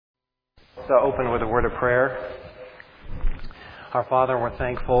So open with a word of prayer. Our Father, we're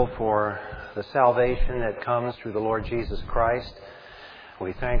thankful for the salvation that comes through the Lord Jesus Christ.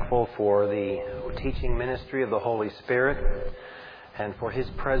 We're thankful for the teaching ministry of the Holy Spirit and for His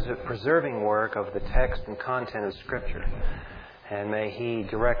preserving work of the text and content of Scripture. And may He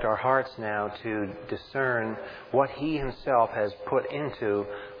direct our hearts now to discern what He Himself has put into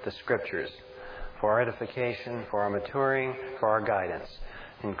the Scriptures for our edification, for our maturing, for our guidance.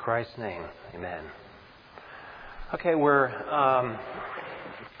 In Christ's name, amen. Okay, we're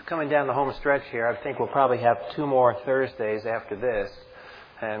coming down the home stretch here. I think we'll probably have 2 more Thursdays after this,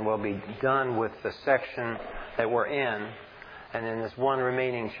 and we'll be done with the section that we're in. And in this one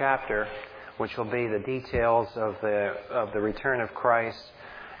remaining chapter, which will be the details of the return of Christ.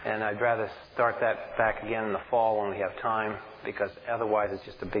 And I'd rather start that back again in the fall when we have time, because otherwise it's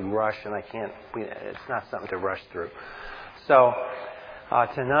just a big rush, and it's not something to rush through. So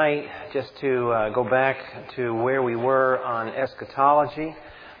tonight, just to go back to where we were on eschatology,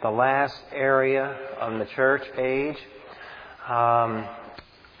 the last area of the church age.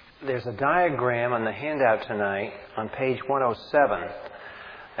 There's a diagram on the handout tonight on page 107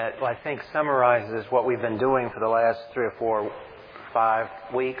 that I think summarizes what we've been doing for the last 3 or 4, 5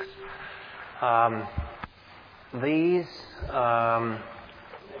 weeks.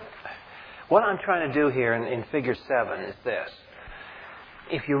 What I'm trying to do here in figure 7 is this.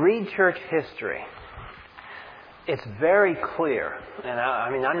 If you read church history, it's very clear, and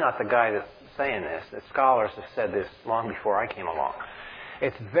I'm not the guy that's saying this. The scholars have said this long before I came along.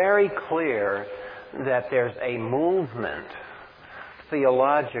 It's very clear that there's a movement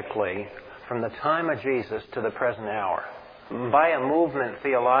theologically from the time of Jesus to the present hour. By a movement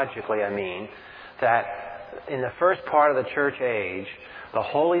theologically, I mean that in the first part of the church age, the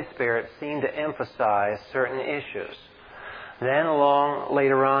Holy Spirit seemed to emphasize certain issues. Then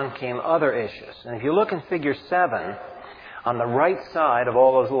later on came other issues. And if you look in figure 7, on the right side of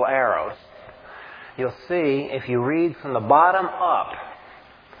all those little arrows, you'll see, if you read from the bottom up,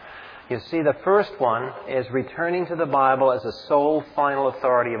 you see the first one is returning to the Bible as the sole final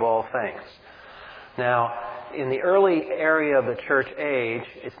authority of all things. Now, in the early area of the church age,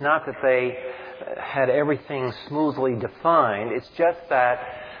 it's not that they had everything smoothly defined. It's just that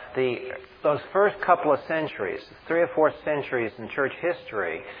those first couple of centuries, 3 or 4 centuries in church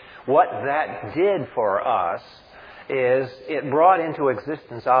history, what that did for us is it brought into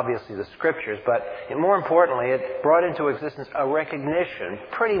existence, obviously, the Scriptures, but more importantly, it brought into existence a recognition,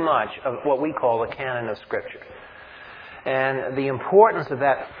 pretty much, of what we call the canon of Scripture. And the importance of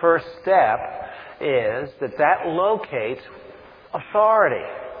that first step is that locates authority.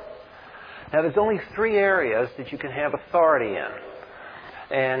 Now, there's only 3 areas that you can have authority in.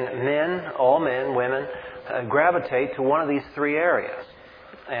 And all men, women, gravitate to one of these 3 areas.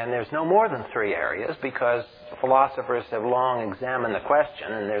 And there's no more than 3 areas, because philosophers have long examined the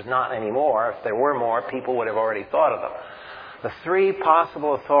question, and there's not any more. If there were more, people would have already thought of them. The 3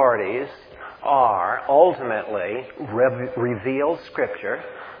 possible authorities are ultimately revealed Scripture.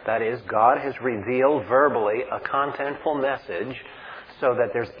 That is, God has revealed verbally a contentful message so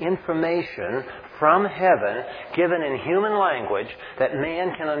that there's information from heaven given in human language that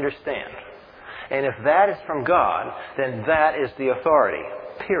man can understand. And if that is from God, then that is the authority,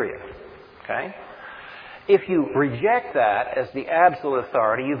 period. Okay? If you reject that as the absolute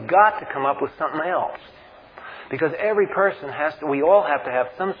authority, you've got to come up with something else. Because every person we all have to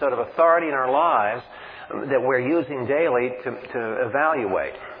have some sort of authority in our lives that we're using daily to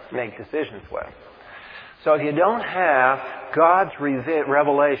evaluate, make decisions with. So if you don't have God's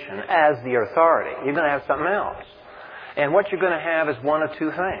revelation as the authority, you're going to have something else. And what you're going to have is one of 2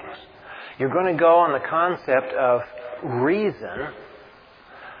 things. You're going to go on the concept of reason,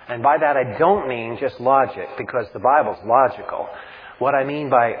 and by that I don't mean just logic, because the Bible's logical. What I mean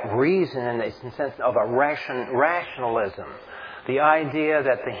by reason in the sense of a rationalism, the idea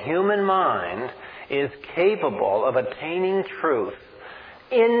that the human mind is capable of attaining truth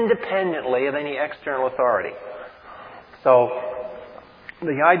independently of any external authority. So,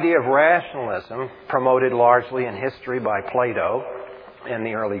 the idea of rationalism, promoted largely in history by Plato and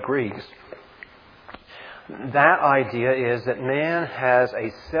the early Greeks, that idea is that man has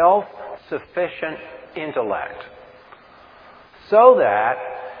a self-sufficient intellect, so that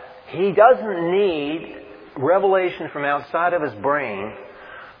he doesn't need revelation from outside of his brain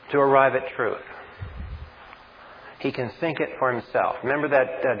to arrive at truth. He can think it for himself. Remember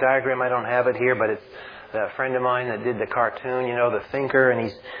that diagram? I don't have it here, but it's The friend of mine that did the cartoon, the thinker, and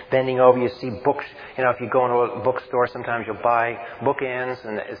he's bending over. You see books. If you go into a bookstore, sometimes you'll buy bookends,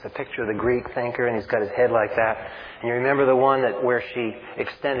 and it's a picture of the Greek thinker, and he's got his head like that. And you remember the one where she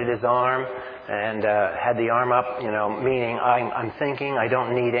extended his arm and had the arm up, meaning I'm thinking, I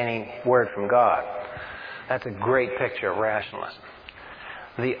don't need any word from God. That's a great picture of rationalism.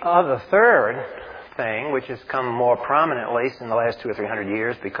 The third thing, which has come more prominently in the last 200 or 300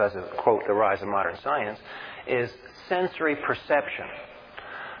 years because of, quote, the rise of modern science, is sensory perception.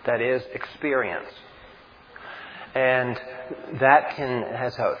 That is, experience. And that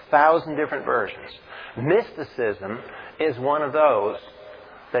has 1,000 different versions. Mysticism is one of those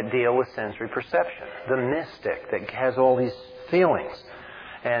that deal with sensory perception. The mystic that has all these feelings,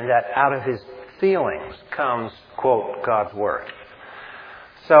 and that out of his feelings comes, quote, God's Word.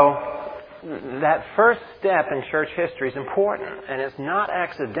 So that first step in church history is important, and it's not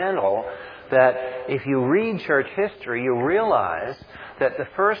accidental that if you read church history, you realize that the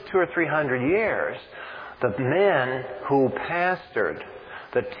first 200 or 300 years, the men who pastored,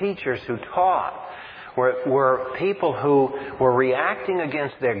 the teachers who taught, were people who were reacting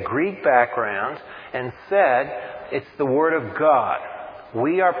against their Greek background and said, it's the Word of God.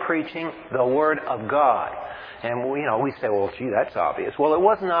 We are preaching the Word of God. And we say, well, gee, that's obvious. Well, it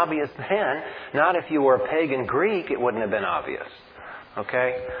wasn't obvious then. Not if you were a pagan Greek, it wouldn't have been obvious.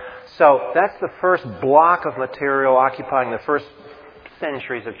 Okay? So that's the first block of material occupying the first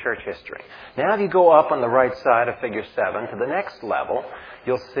centuries of church history. Now if you go up on the right side of Figure 7 to the next level,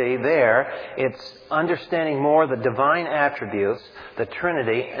 you'll see there it's understanding more the divine attributes, the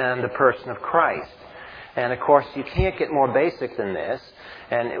Trinity, and the person of Christ. And of course, you can't get more basic than this.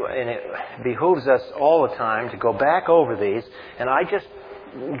 And it behooves us all the time to go back over these. And I just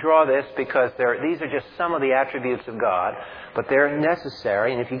draw this because these are just some of the attributes of God, but they're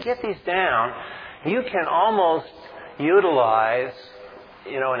necessary. And if you get these down, you can almost utilize,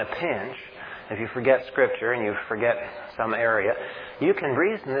 in a pinch, if you forget Scripture and you forget some area, you can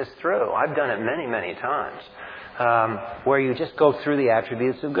reason this through. I've done it many, many times, where you just go through the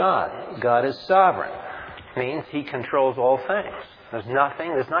attributes of God. God is sovereign. Means He controls all things. There's not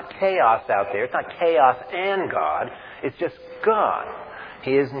chaos out there. It's not chaos and God. It's just God.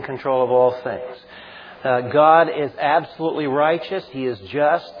 He is in control of all things. God is absolutely righteous. He is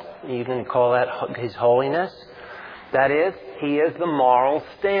just. You can call that His holiness. That is, He is the moral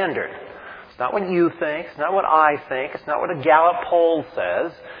standard. It's not what you think. It's not what I think. It's not what a Gallup poll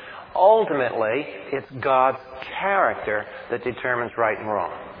says. Ultimately, it's God's character that determines right and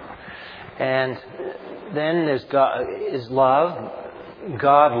wrong. And then there's God is love.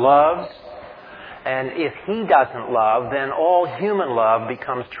 God loves. And if He doesn't love, then all human love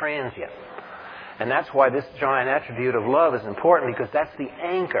becomes transient. And that's why this giant attribute of love is important, because that's the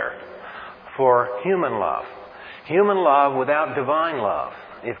anchor for human love. Human love without divine love,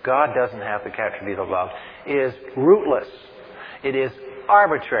 if God doesn't have the attribute of love, is rootless. It is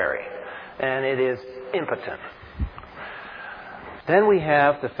arbitrary. And it is impotent. Then we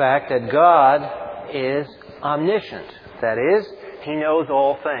have the fact that God is omniscient. That is, He knows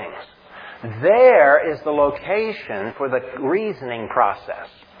all things. There is the location for the reasoning process.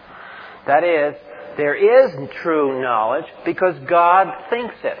 That is, there is true knowledge because God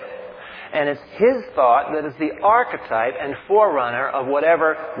thinks it. And it's His thought that is the archetype and forerunner of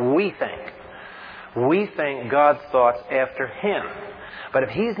whatever we think. We think God's thoughts after Him. But if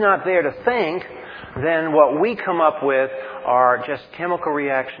He's not there to think, then what we come up with are just chemical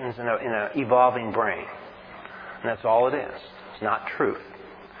reactions in an evolving brain. And that's all it is. It's not truth.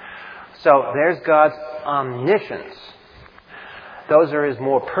 So there's God's omniscience. Those are His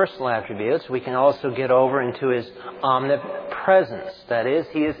more personal attributes. We can also get over into His omnipresence. That is,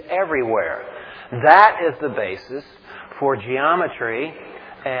 He is everywhere. That is the basis for geometry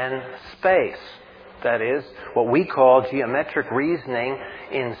and space. That is, what we call geometric reasoning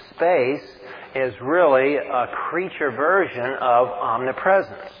in space is really a creature version of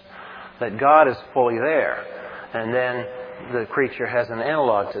omnipresence. That God is fully there. And then the creature has an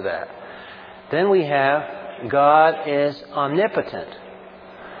analog to that. Then we have God is omnipotent.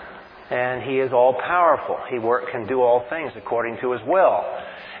 And He is all-powerful. He can do all things according to His will.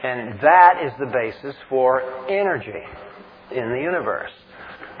 And that is the basis for energy in the universe.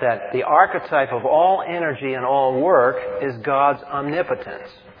 That the archetype of all energy and all work is God's omnipotence.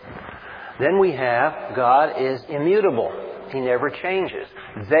 Then we have God is immutable. He never changes.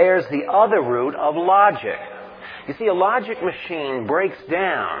 There's the other root of logic. You see, a logic machine breaks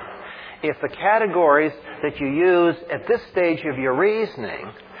down if the categories that you use at this stage of your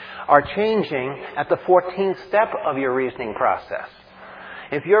reasoning are changing at the 14th step of your reasoning process.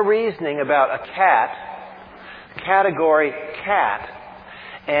 If you're reasoning about a cat category cat,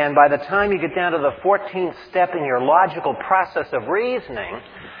 and by the time you get down to the 14th step in your logical process of reasoning,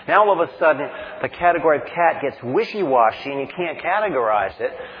 now all of a sudden the category of cat gets wishy-washy and you can't categorize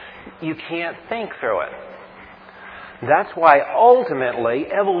it. You can't think through it. That's why ultimately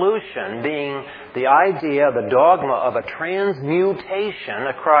evolution, being the idea, the dogma of a transmutation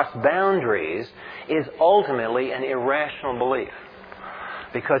across boundaries, is ultimately an irrational belief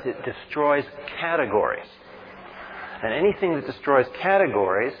because it destroys categories. And anything that destroys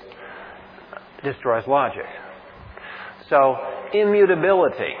categories destroys logic. So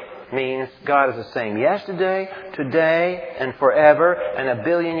immutability means God is the same yesterday, today, and forever, and a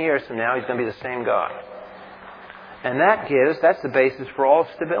billion years from now He's going to be the same God. And that's the basis for all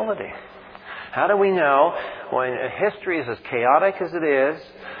stability. How do we know when history is as chaotic as it is,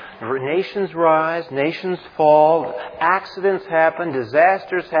 nations rise, nations fall, accidents happen,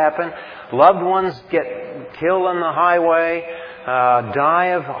 disasters happen, loved ones get killed on the highway, die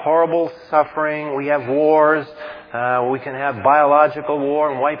of horrible suffering, we have wars, we can have biological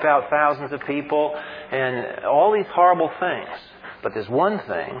war and wipe out thousands of people, and all these horrible things. But there's one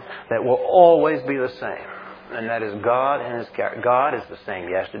thing that will always be the same. And that is God and His character. God is the same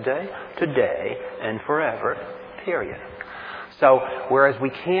yesterday, today, and forever, period. So, whereas we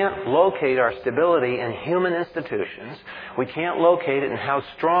can't locate our stability in human institutions, we can't locate it in how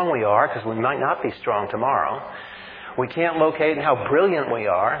strong we are, because we might not be strong tomorrow. We can't locate in how brilliant we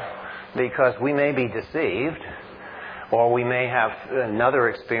are, because we may be deceived, or we may have another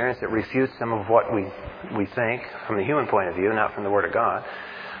experience that refutes some of what we think from the human point of view, not from the Word of God.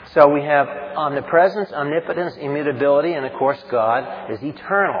 So we have omnipresence, omnipotence, immutability, and of course God is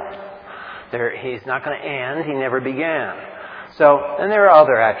eternal. He's not going to end. He never began. And there are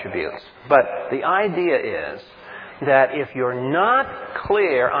other attributes. But the idea is that if you're not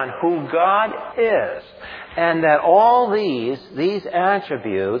clear on who God is, and that all these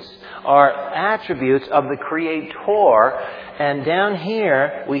attributes are attributes of the Creator, and down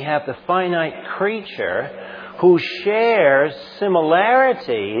here we have the finite creature who shares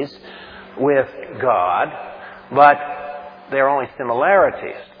similarities with God, but they're only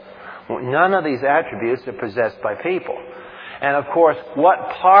similarities. None of these attributes are possessed by people. And of course, what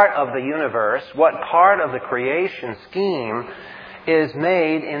part of the universe, what part of the creation scheme is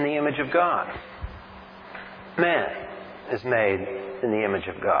made in the image of God? Man is made in the image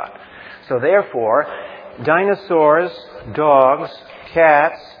of God. So therefore, dinosaurs, dogs,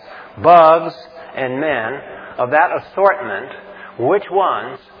 cats, bugs, and men, of that assortment, which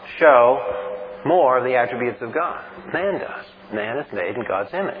ones show more of the attributes of God? Man does. Man is made in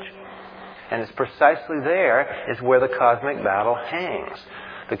God's image. And it's precisely there is where the cosmic battle hangs.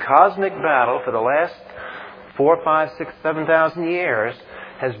 The cosmic battle for the last 4, 5, 6, 7,000 years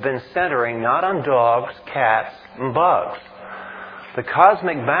has been centering not on dogs, cats, and bugs. The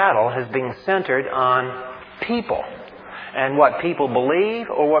cosmic battle has been centered on people and what people believe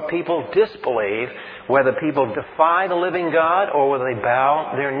or what people disbelieve, whether people defy the living God or whether they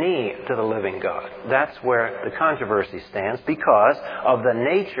bow their knee to the living God. That's where the controversy stands because of the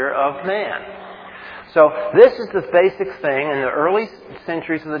nature of man. So this is the basic thing. In the early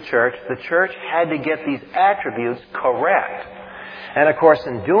centuries of the church had to get these attributes correct. And of course,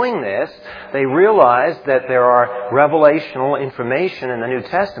 in doing this, they realized that there are revelational information in the New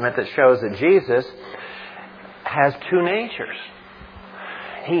Testament that shows that Jesus has two natures.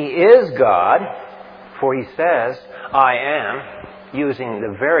 He is God, for He says, I am, using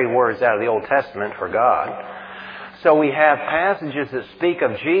the very words out of the Old Testament for God. So we have passages that speak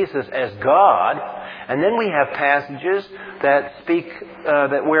of Jesus as God, and then we have passages that speak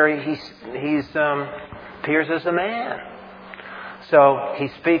where he appears as a man. So He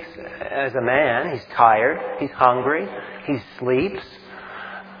speaks as a man. He's tired. He's hungry. He sleeps.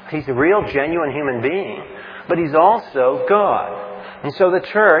 He's a real, genuine human being. But He's also God. And so the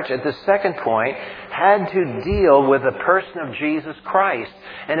church, at the second point, had to deal with the person of Jesus Christ.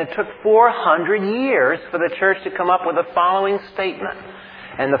 And it took 400 years for the church to come up with the following statement.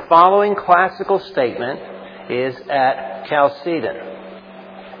 And the following classical statement is at Chalcedon.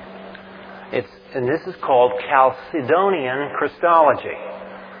 And this is called Chalcedonian Christology.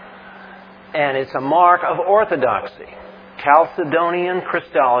 And it's a mark of orthodoxy. Chalcedonian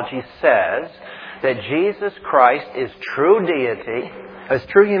Christology says that Jesus Christ is true deity, is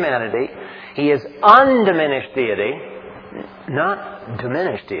true humanity. He is undiminished deity, not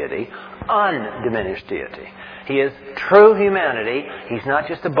diminished deity, undiminished deity. He is true humanity. He's not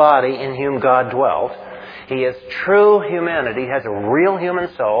just a body in whom God dwelt. He is true humanity. He has a real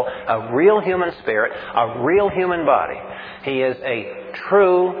human soul, a real human spirit, a real human body. He is a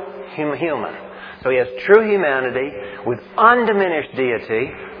true human. So he has true humanity with undiminished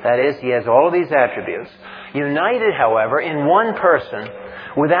deity. That is, he has all of these attributes. United, however, in one person,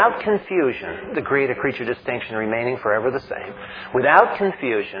 without confusion, the creator-creature distinction remaining forever the same, without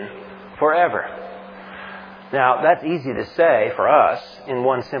confusion, forever. Now, that's easy to say for us in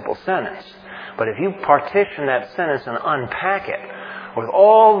one simple sentence. But if you partition that sentence and unpack it with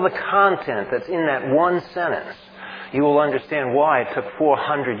all the content that's in that one sentence, you will understand why it took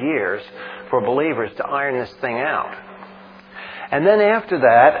 400 years for believers to iron this thing out. And then after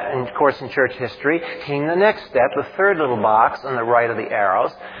that, and of course in church history, came the next step, the third little box on the right of the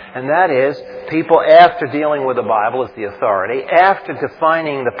arrows, and that is people, after dealing with the Bible as the authority, after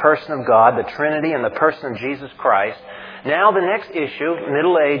defining the person of God, the Trinity, and the person of Jesus Christ, now the next issue,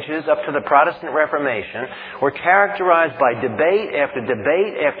 Middle Ages up to the Protestant Reformation, were characterized by debate after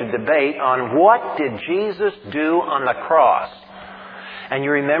debate after debate on what did Jesus do on the cross. And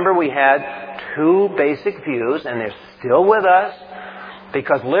you remember we had two basic views, and they're still with us,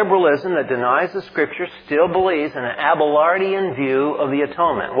 because liberalism that denies the Scripture still believes in an Abelardian view of the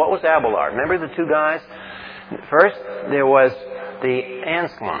atonement. What was Abelard? Remember the two guys? First, there was the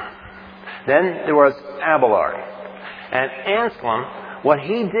Anselm. Then there was Abelard. And Anselm, what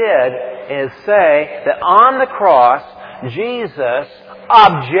he did is say that on the cross, Jesus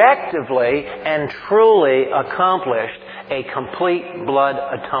objectively and truly accomplished a complete blood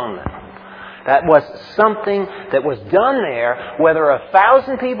atonement. That was something that was done there, whether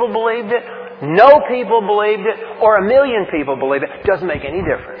 1,000 people believed it, no people believed it, or 1,000,000 people believed it, doesn't make any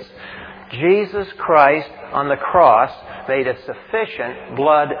difference. Jesus Christ on the cross made a sufficient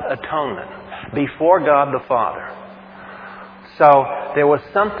blood atonement before God the Father. So there was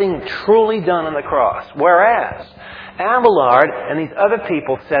something truly done on the cross. Whereas Abelard and these other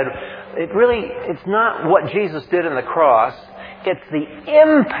people said, it's not what Jesus did on the cross, it's the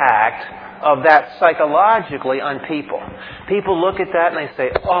impact of that psychologically on people. People look at that and they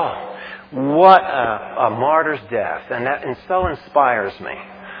say, oh, what a martyr's death, and so inspires me.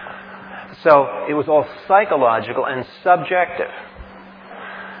 So it was all psychological and subjective.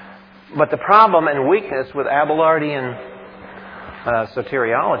 But the problem and weakness with Abelardian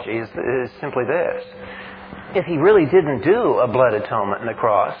soteriology is simply this. If he really didn't do a blood atonement on the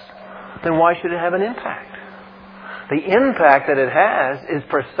cross, then why should it have an impact? The impact that it has is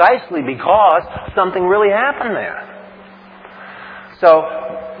precisely because something really happened there. So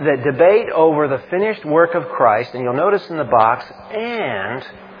the debate over the finished work of Christ, and you'll notice in the box, and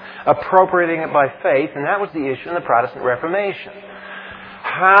appropriating it by faith, and that was the issue in the Protestant Reformation.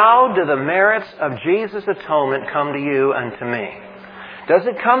 How do the merits of Jesus' atonement come to you and to me? Does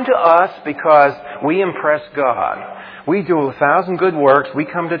it come to us because we impress God? We do 1,000 good works, we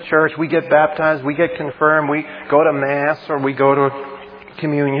come to church, we get baptized, we get confirmed, we go to Mass or we go to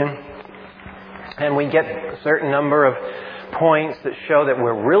communion, and we get a certain number of points that show that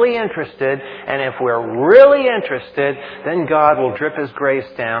we're really interested, and if we're really interested, then God will drip His grace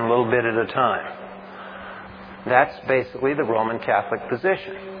down a little bit at a time. That's basically the Roman Catholic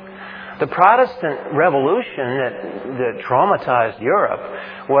position. The Protestant Revolution that traumatized Europe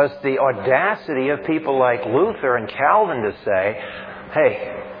was the audacity of people like Luther and Calvin to say,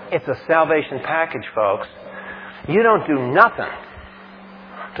 hey, it's a salvation package, folks. You don't do nothing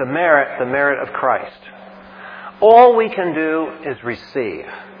to merit the merit of Christ. All we can do is receive,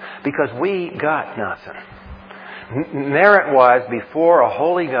 because we got nothing. Merit-wise, before a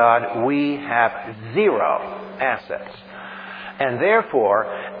holy God, we have zero assets. And therefore,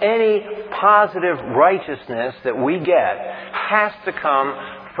 any positive righteousness that we get has to come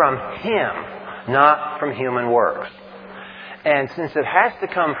from Him, not from human works. And since it has to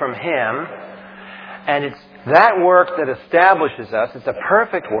come from Him, and it's that work that establishes us, it's a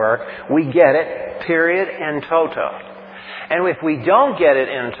perfect work, we get it, period, in toto. And if we don't get it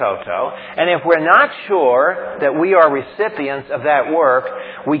in toto, and if we're not sure that we are recipients of that work,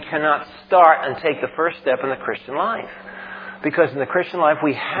 we cannot start and take the first step in the Christian life. Because in the Christian life,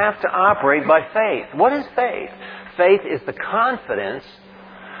 we have to operate by faith. What is faith? Faith is the confidence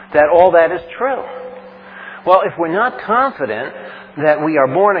that all that is true. Well, if we're not confident that we are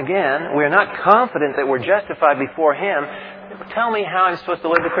born again, we're not confident that we're justified before Him, tell me how I'm supposed to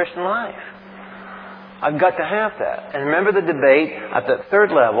live the Christian life. I've got to have that. And remember the debate at the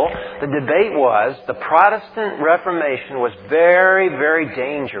third level. The debate was the Protestant Reformation was very, very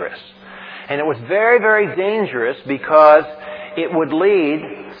dangerous. And it was very, very dangerous because it would lead,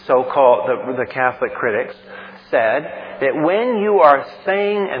 so-called, the Catholic critics said, that when you are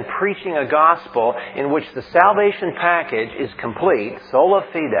saying and preaching a gospel in which the salvation package is complete, sola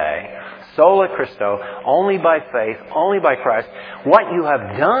fide, sola Christo, only by faith, only by Christ, what you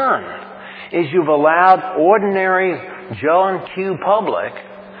have done is you've allowed ordinary Joe and Q public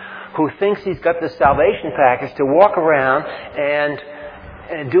who thinks he's got this salvation package to walk around and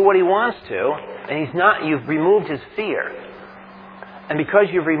do what he wants to, and he's not. You've removed his fear. And because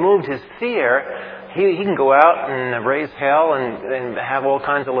you've removed his fear, he can go out and raise hell and have all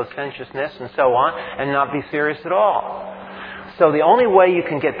kinds of licentiousness and so on and not be serious at all. So the only way you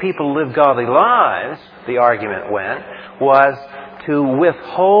can get people to live godly lives, the argument went, was to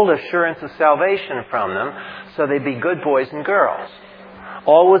withhold assurance of salvation from them so they'd be good boys and girls.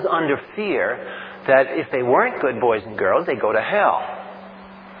 Always under fear that if they weren't good boys and girls, they'd go to hell.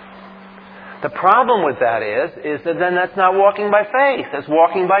 The problem with that is that then that's not walking by faith. That's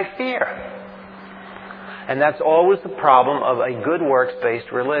walking by fear. And that's always the problem of a good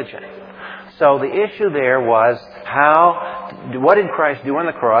works-based religion. So the issue there was what did Christ do on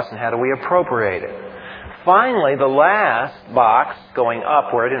the cross and how do we appropriate it? Finally, the last box going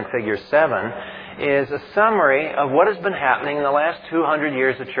upward in figure 7 is a summary of what has been happening in the last 200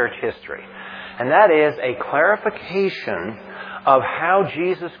 years of church history. And that is a clarification of how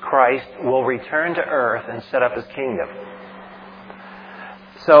Jesus Christ will return to earth and set up His kingdom.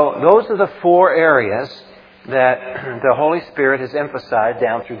 So those are the 4 areas that the Holy Spirit has emphasized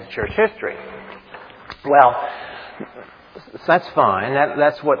down through the church history. Well, that's fine.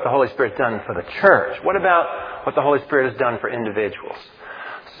 That's what the Holy Spirit's done for the church. What about what the Holy Spirit has done for individuals?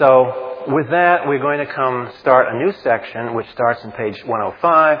 So with that, we're going to start a new section, which starts on page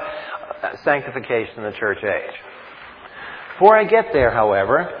 105, Sanctification in the Church Age. Before I get there,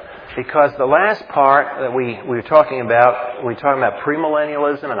 however, because the last part that we were talking about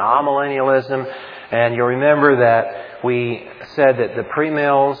premillennialism and amillennialism, and you'll remember that we said that the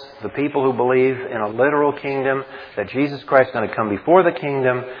premills, the people who believe in a literal kingdom, that Jesus Christ is going to come before the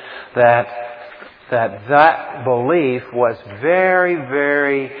kingdom, that belief was very,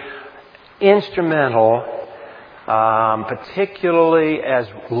 very instrumental, particularly as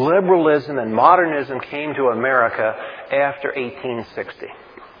liberalism and modernism came to America after 1860.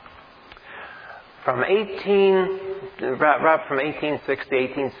 From 1860,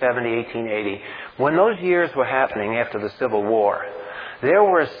 1870, 1880, when those years were happening after the Civil War, there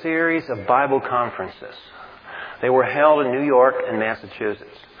were a series of Bible conferences. They were held in New York and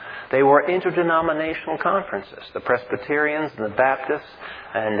Massachusetts. They were interdenominational conferences. The Presbyterians and the Baptists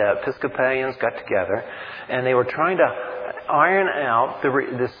and Episcopalians got together, and they were trying to iron out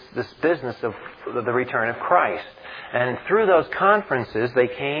this business of the return of Christ. And through those conferences, they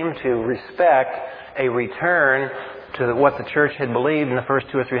came to respect a return to what the church had believed in the first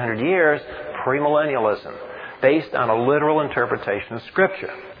 200 or 300 years, premillennialism, based on a literal interpretation of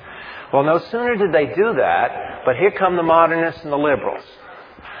Scripture. Well, no sooner did they do that, but here come the modernists and the liberals.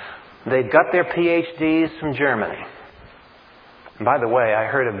 They've got their PhDs from Germany. And by the way, I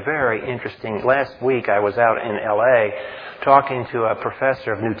heard a very interesting... Last week I was out in L.A. talking to a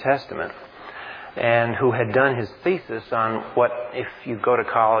professor of New Testament, and who had done his thesis on what, if you go to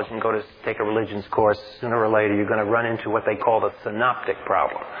college and go to take a religions course, sooner or later you're going to run into what they call the synoptic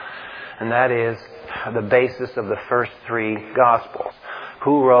problem. And that is the basis of the first 3 Gospels.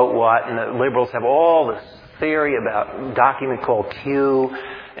 Who wrote what? And the liberals have all this theory about a document called Q,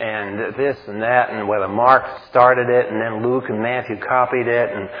 and this and that, and whether Mark started it, and then Luke and Matthew copied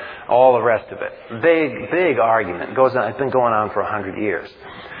it, and all the rest of it. Big argument. It's been going on for 100 years.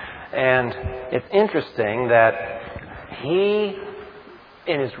 And it's interesting that he,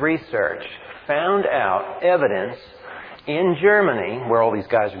 in his research, found out evidence in Germany, where all these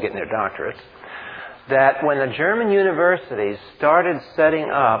guys are getting their doctorates, that when the German universities started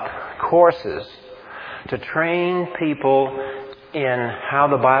setting up courses to train people in how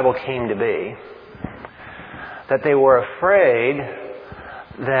the Bible came to be, that they were afraid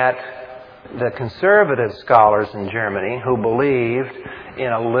that the conservative scholars in Germany who believed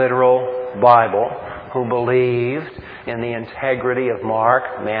in a literal Bible, who believed in the integrity of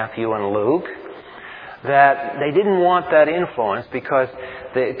Mark, Matthew, and Luke, that they didn't want that influence because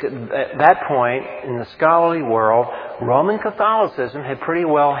at that point in the scholarly world, Roman Catholicism had pretty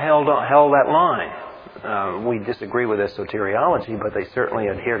well held that line. We disagree with esoteriology, but they certainly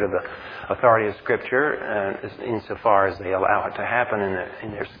adhere to the authority of Scripture insofar as they allow it to happen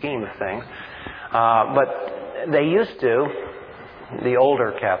in their scheme of things. But they used to, the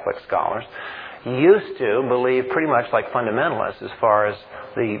older Catholic scholars, used to believe pretty much like fundamentalists as far as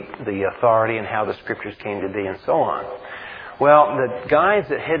the authority and how the Scriptures came to be and so on. Well, the guys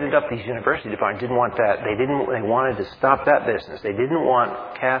that headed up these university departments didn't want that. They wanted to stop that business. They didn't want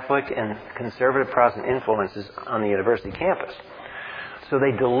Catholic and conservative Protestant influences on the university campus. So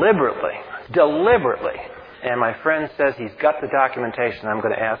they deliberately and my friend says he's got the documentation. I'm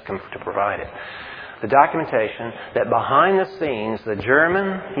going to ask him to provide it. The documentation that behind the scenes, the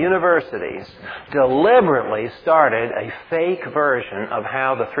German universities deliberately started a fake version of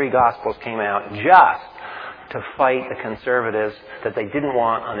how the three Gospels came out just to fight the conservatives that they didn't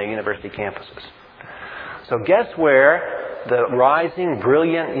want on their university campuses. So guess where the rising,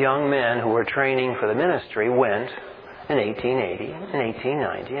 brilliant young men who were training for the ministry went in 1880, in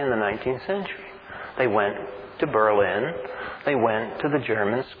 1890, in the 19th century? They went to Berlin. They went to the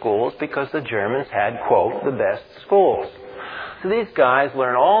German schools because the Germans had, quote, the best schools. So these guys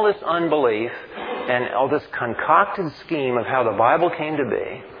learn all this unbelief and all this concocted scheme of how the Bible came to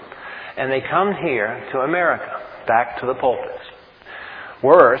be, and they come here to America, back to the pulpits.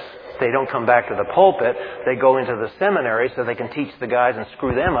 Worse, they don't come back to the pulpit, they go into the seminary so they can teach the guys and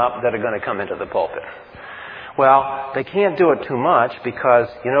screw them up that are going to come into the pulpit. Well, they can't do it too much because,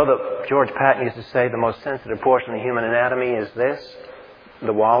 you know that George Patton used to say the most sensitive portion of the human anatomy is this,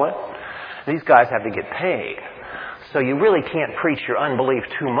 the wallet. These guys have to get paid. So you really can't preach your unbelief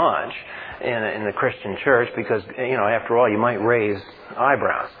too much in the Christian church because, you know, after all, you might raise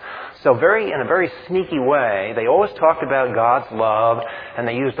eyebrows. So in a very sneaky way, they always talked about God's love, and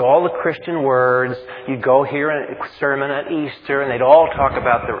they used all the Christian words. You'd go hear a sermon at Easter, and they'd all talk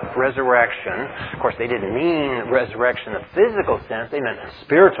about the resurrection. Of course, they didn't mean resurrection in the physical sense. They meant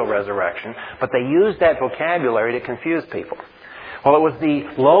spiritual resurrection, but they used that vocabulary to confuse people. Well, it was the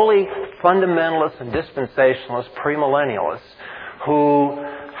lowly fundamentalists and dispensationalists, premillennialists, who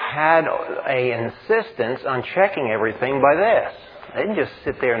had an insistence on checking everything by this. They didn't just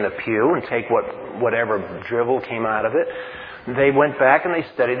sit there in the pew and take whatever drivel came out of it. They went back and they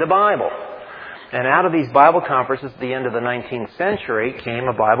studied the Bible. And out of these Bible conferences at the end of the 19th century came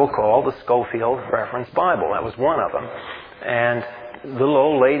a Bible called the Scofield Reference Bible. That was one of them. And little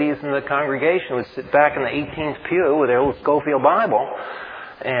old ladies in the congregation would sit back in the 18th pew with their little Scofield Bible.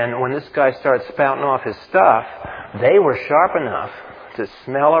 And when this guy started spouting off his stuff, they were sharp enough to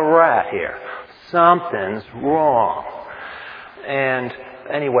smell a rat here. Something's wrong. And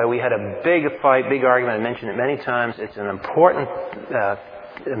anyway, we had a big fight, big argument. I mentioned it many times. It's an important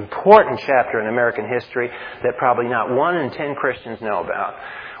chapter in American history that probably not 1 in 10 Christians know about.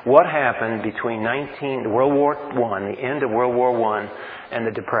 What happened between World War I, the end of World War I, and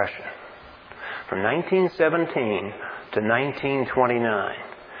the Depression? From 1917 to 1929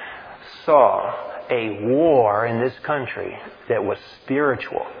 saw a war in this country that was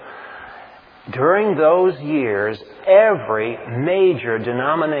spiritual. During those years, every major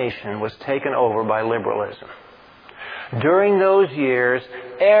denomination was taken over by liberalism. During those years,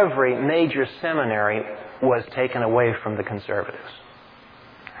 every major seminary was taken away from the conservatives.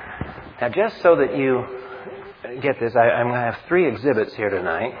 Now, just so that you get this, I'm going to have 3 exhibits here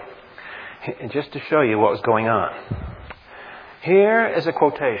tonight, just to show you what was going on. Here is a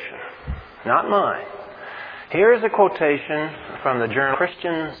quotation, not mine. Here is a quotation from the journal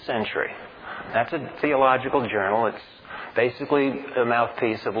Christian Century. That's a theological journal. It's basically a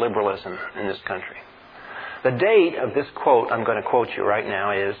mouthpiece of liberalism in this country. The date of this quote I'm going to quote you right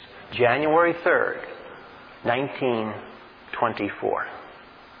now is January 3rd, 1924.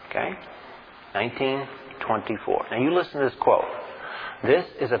 Okay? 1924. Now you listen to this quote. This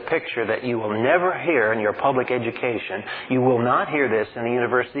is a picture that you will never hear in your public education. You will not hear this in the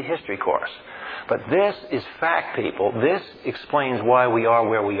university history course. But this is fact, people. This explains why we are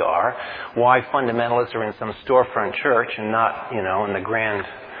where we are, why fundamentalists are in some storefront church and not, in the grand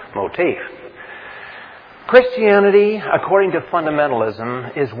motif. Christianity, according to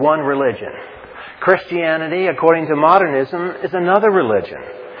fundamentalism, is one religion. Christianity, according to modernism, is another religion.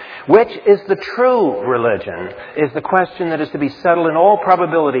 Which is the true religion is the question that is to be settled in all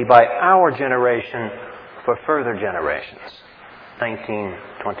probability by our generation for further generations.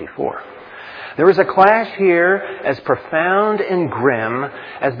 1924. There is a clash here as profound and grim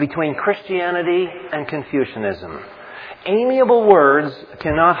as between Christianity and Confucianism. Amiable words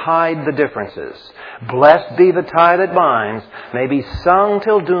cannot hide the differences. Blessed be the tie that binds may be sung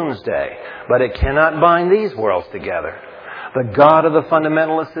till doomsday, but it cannot bind these worlds together. The God of the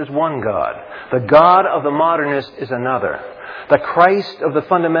fundamentalist is one God. The God of the modernist is another. The Christ of the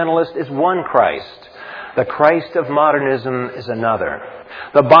fundamentalist is one Christ. The Christ of modernism is another.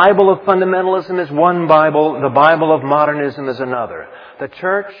 The Bible of fundamentalism is one Bible. The Bible of modernism is another. The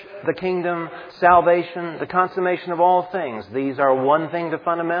church, the kingdom, salvation, the consummation of all things. These are one thing to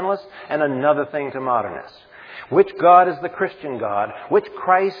fundamentalists and another thing to modernists. Which God is the Christian God? Which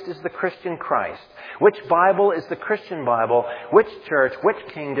Christ is the Christian Christ? Which Bible is the Christian Bible? Which church,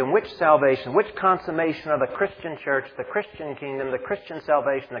 which kingdom, which salvation, which consummation of the Christian church, the Christian kingdom, the Christian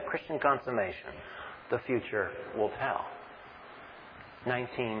salvation, the Christian consummation? the future will tell.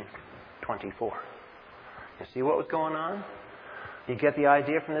 1924. You see what was going on? You get the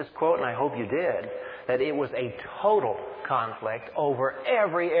idea from this quote, and I hope you did, that it was a total conflict over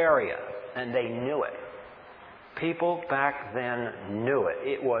every area, and they knew it. People back then knew it.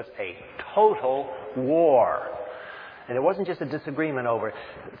 It was a total war. And it wasn't just a disagreement over,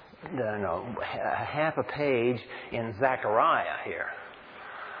 half a page in Zechariah here.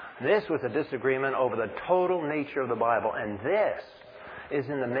 This was a disagreement over the total nature of the Bible, and this is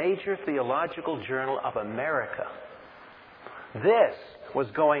in the major theological journal of America. This was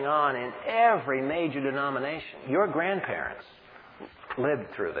going on in every major denomination. Your grandparents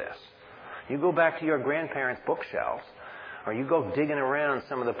lived through this. You go back to your grandparents' bookshelves, or you go digging around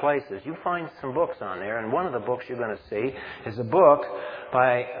some of the places, you find some books on there, and one of the books you're going to see is a book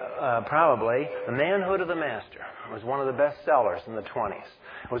by probably The Manhood of the Master. It was one of the best sellers in the 20s.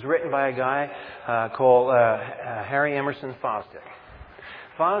 It was written by a guy called Harry Emerson Fosdick.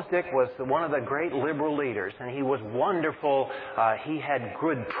 Fosdick was one of the great liberal leaders, and he was wonderful. He had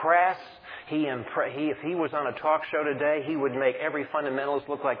good press. If he was on a talk show today, he would make every fundamentalist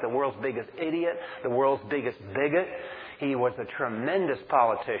look like the world's biggest idiot, the world's biggest bigot. He was a tremendous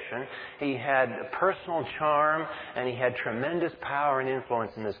politician. He had personal charm, and he had tremendous power and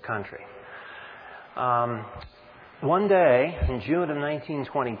influence in this country. One day, in June of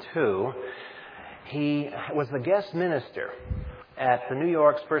 1922, he was the guest minister at the New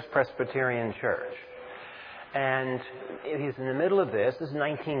York's First Presbyterian Church. And he's in the middle of this. This is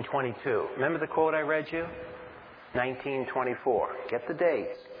 1922. Remember the quote I read you? 1924. Get the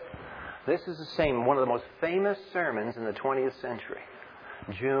dates. This is one of the most famous sermons in the 20th century.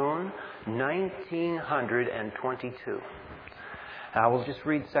 June 1922. I will just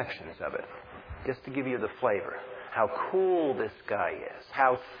read sections of it, just to give you the flavor. How cool this guy is.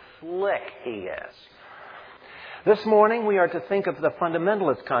 How slick he is. This morning we are to think of the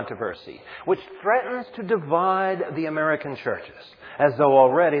fundamentalist controversy, which threatens to divide the American churches, as though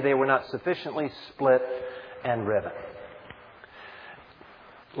already they were not sufficiently split and riven.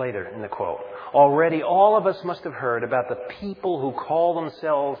 Later in the quote, already all of us must have heard about the people who call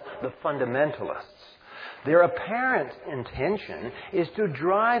themselves the fundamentalists. Their apparent intention is to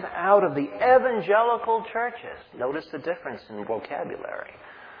drive out of the evangelical churches. Notice the difference in vocabulary.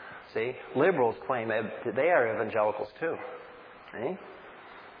 See, liberals claim that they are evangelicals too. See?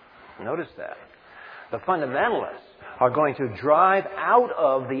 Notice that. The fundamentalists are going to drive out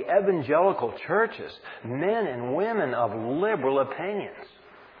of the evangelical churches men and women of liberal opinions.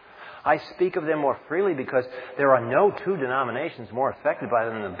 I speak of them more freely because there are no two denominations more affected by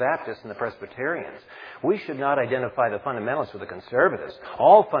them than the Baptists and the Presbyterians. We should not identify the fundamentalists with the conservatives.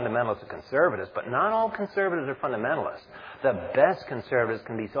 All fundamentalists are conservatives, but not all conservatives are fundamentalists. The best conservatives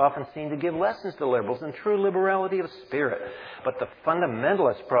can be often seen to give lessons to liberals in true liberality of spirit. But the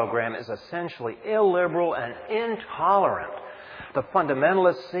fundamentalist program is essentially illiberal and intolerant. The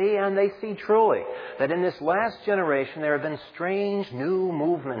fundamentalists see, and they see truly, that in this last generation there have been strange new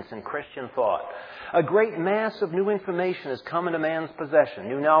movements in Christian thought. A great mass of new information has come into man's possession.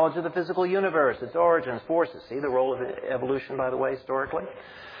 New knowledge of the physical universe, its origins, forces. See the role of evolution, by the way, historically?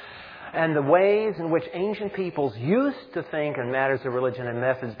 And the ways in which ancient peoples used to think in matters of religion and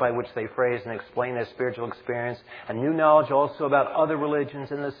methods by which they phrase and explain their spiritual experience, and new knowledge also about other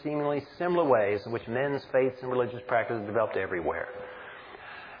religions in the seemingly similar ways in which men's faiths and religious practices developed everywhere.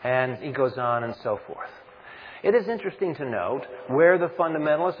 And he goes on and so forth. It is interesting to note where the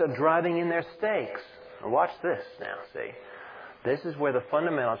fundamentalists are driving in their stakes. And watch this now, see. This is where the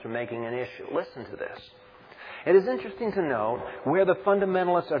fundamentalists are making an issue. Listen to this. It is interesting to note where the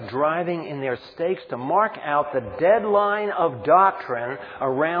fundamentalists are driving in their stakes to mark out the deadline of doctrine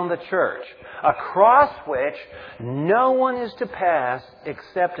around the church, across which no one is to pass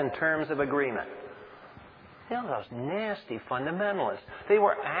except in terms of agreement. You know, those nasty fundamentalists. They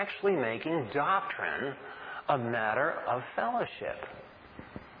were actually making doctrine a matter of fellowship.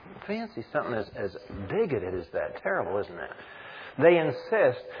 Fancy something as bigoted as that. Terrible, isn't it? They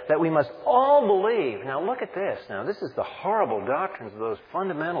insist that we must all believe. Now look at this. Now this is the horrible doctrines of those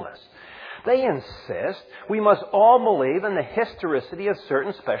fundamentalists. They insist we must all believe in the historicity of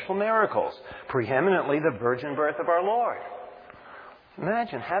certain special miracles, preeminently the virgin birth of our Lord.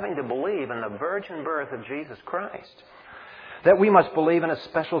 Imagine having to believe in the virgin birth of Jesus Christ. That we must believe in a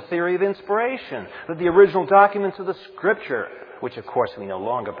special theory of inspiration, that the original documents of the Scripture, which of course we no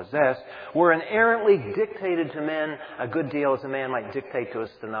longer possess, were inerrantly dictated to men a good deal as a man might dictate to a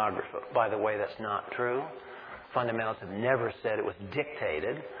stenographer. By the way, that's not true. Fundamentalists have never said it was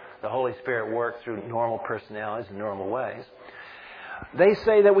dictated. The Holy Spirit worked through normal personalities in normal ways. They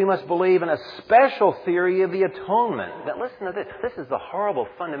say that we must believe in a special theory of the atonement. Now listen to this. This is the horrible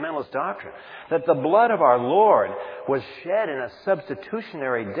fundamentalist doctrine. That the blood of our Lord was shed in a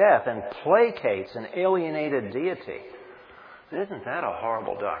substitutionary death and placates an alienated deity. Isn't that a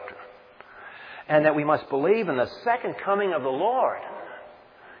horrible doctrine? And that we must believe in the second coming of the Lord.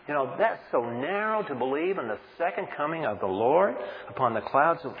 You know, that's so narrow, to believe in the second coming of the Lord upon the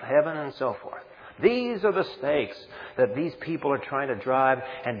clouds of heaven and so forth. These are the stakes that these people are trying to drive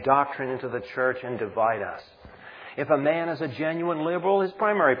and doctrine into the church and divide us. If a man is a genuine liberal, his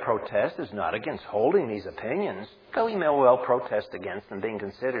primary protest is not against holding these opinions, though he may well protest against them being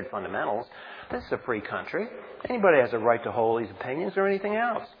considered fundamentals. This is a free country. Anybody has a right to hold these opinions or anything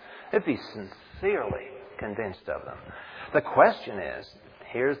else, if he's sincerely convinced of them. The question is,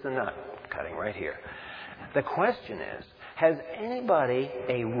 here's the nut cutting right here. The question is, has anybody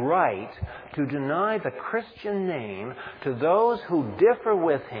a right to deny the Christian name to those who differ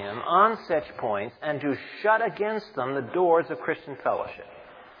with him on such points and to shut against them the doors of Christian fellowship?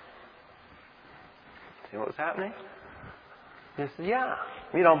 See what was happening? He said, yeah.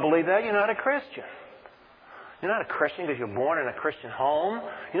 You don't believe that, you're not a Christian. You're not a Christian because you're born in a Christian home.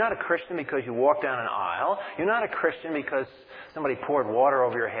 You're not a Christian because you walk down an aisle. You're not a Christian because somebody poured water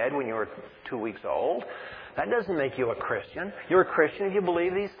over your head when you were 2 weeks old. That doesn't make you a Christian. You're a Christian if you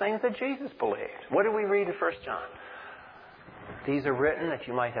believe these things that Jesus believed. What do we read in 1 John? These are written that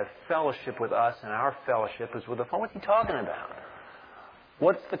you might have fellowship with us, and our fellowship is with the Father. What's he talking about?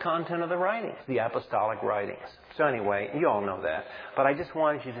 What's the content of the writings? The apostolic writings. So anyway, you all know that. But I just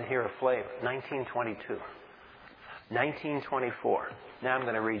wanted you to hear a flavor. 1922. 1924. Now I'm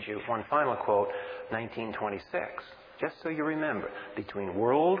going to read you one final quote. 1926. Just so you remember, between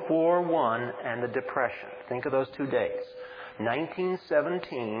World War I and the Depression, think of those 2 dates,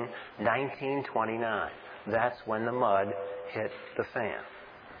 1917, 1929. That's when the mud hit the fan.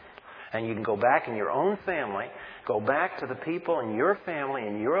 And you can go back in your own family, go back to the people in your family,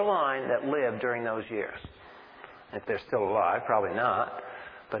 in your line that lived during those years. If they're still alive, probably not.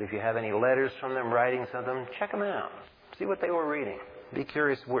 But if you have any letters from them, writings of them, check them out. See what they were reading. Be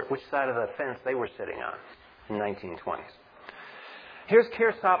curious which side of the fence they were sitting on. 1920s. Here's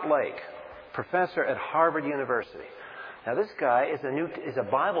Kearsarge Lake, professor at Harvard University. Now this guy is a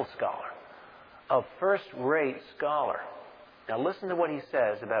Bible scholar, a first-rate scholar. Now listen to what he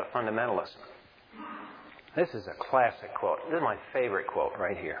says about fundamentalism. This is a classic quote. This is my favorite quote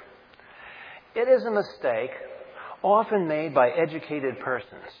right here. It is a mistake often made by educated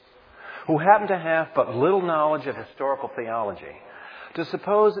persons who happen to have but little knowledge of historical theology to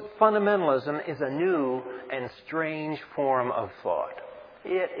suppose that fundamentalism is a new and strange form of thought.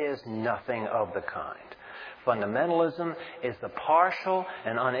 It is nothing of the kind. Fundamentalism is the partial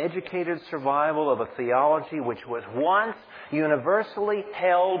and uneducated survival of a theology which was once universally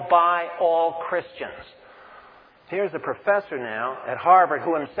held by all Christians. Here's a professor now at Harvard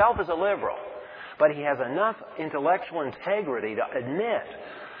who himself is a liberal, but he has enough intellectual integrity to admit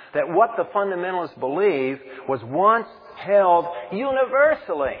that what the fundamentalists believe was once held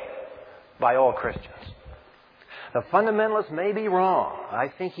universally by all Christians. The fundamentalist may be wrong.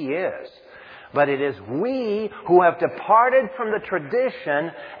 I think he is. But it is we who have departed from the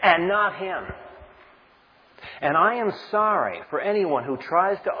tradition and not him. And I am sorry for anyone who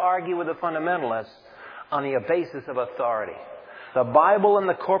tries to argue with the fundamentalists on the basis of authority. The Bible and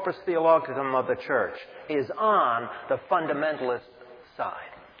the Corpus Theologicum of the Church is on the fundamentalist side.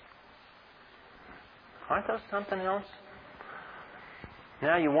 Aren't those something else?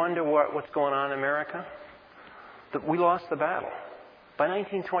 Now you wonder what's going on in America? That we lost the battle. By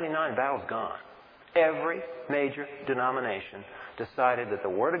 1929, the battle's gone. Every major denomination decided that the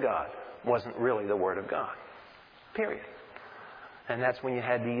Word of God wasn't really the Word of God. Period. And that's when you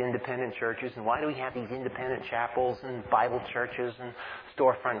had the independent churches. And why do we have these independent chapels and Bible churches and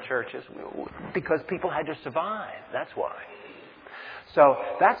storefront churches? Because people had to survive. That's why. So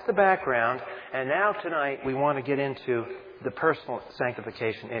that's the background. And now tonight we want to get into the personal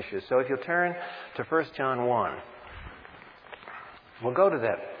sanctification issue. So if you'll turn to 1 John 1. We'll go to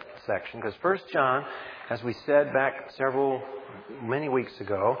that section because 1 John, as we said back many weeks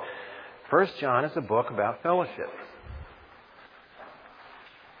ago, 1 John is a book about fellowship.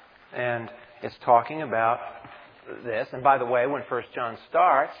 And it's talking about this. And by the way, when 1 John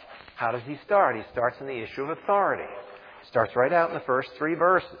starts, how does he start? He starts in the issue of authority. He starts right out in the first 3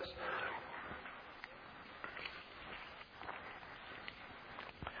 verses.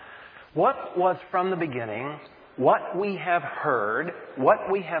 What was from the beginning, what we have heard, what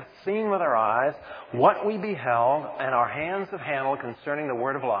we have seen with our eyes, what we beheld, and our hands have handled concerning the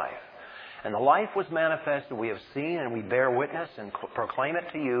word of life. And the life was manifested, we have seen and we bear witness and proclaim it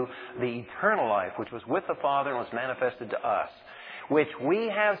to you, the eternal life which was with the Father and was manifested to us, which we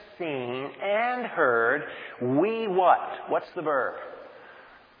have seen and heard, we what? What's the verb?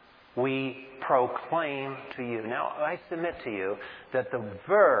 We proclaim to you. Now, I submit to you that the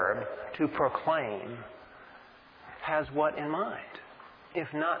verb to proclaim has what in mind, if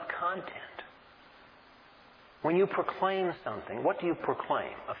not content? When you proclaim something, what do you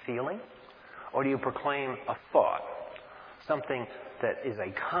proclaim? A feeling? Or do you proclaim a thought? Something that is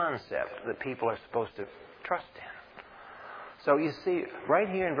a concept that people are supposed to trust in. So you see, right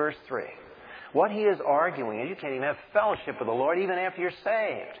here in verse 3, what he is arguing is you can't even have fellowship with the Lord even after you're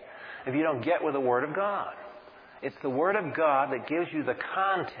saved if you don't get with the Word of God. It's the Word of God that gives you the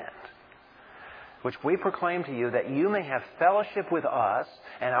content, which we proclaim to you, that you may have fellowship with us,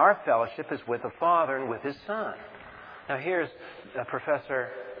 and our fellowship is with the Father and with His Son. Now here's Professor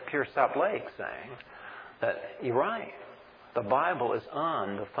Piersop Lake saying that you're right. The Bible is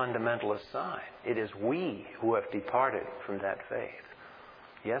on the fundamentalist side. It is we who have departed from that faith.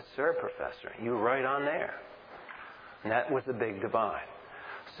 Yes, sir, Professor. You're right on there. And that was the big divide.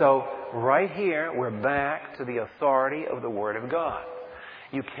 So right here, we're back to the authority of the Word of God.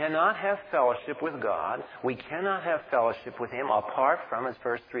 You cannot have fellowship with God. We cannot have fellowship with Him apart from, as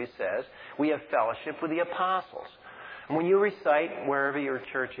verse 3 says, we have fellowship with the apostles. And when you recite wherever your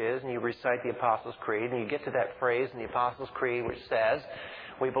church is, and you recite the Apostles' Creed, and you get to that phrase in the Apostles' Creed which says,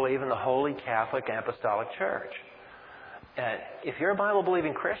 we believe in the Holy Catholic and Apostolic Church. And if you're a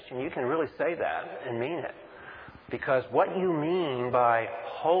Bible-believing Christian, you can really say that and mean it. Because what you mean by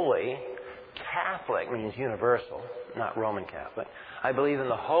holy Catholic means universal, not Roman Catholic. I believe in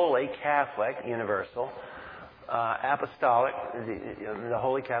the Holy Catholic, universal, Apostolic, the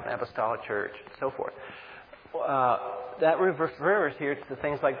Holy Catholic Apostolic Church, and so forth. That refers here to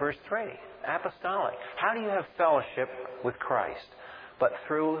things like verse 3, apostolic. How do you have fellowship with Christ? But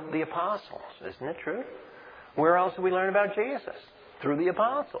through the apostles. Isn't it true? Where else do we learn about Jesus? Through the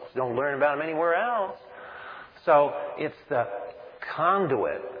apostles. Don't learn about Him anywhere else. So it's the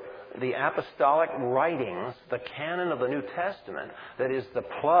conduit, the apostolic writings, the canon of the New Testament, that is the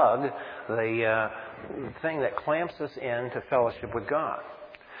plug, the thing that clamps us into fellowship with God.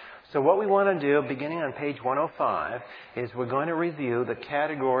 So what we want to do, beginning on page 105, is we're going to review the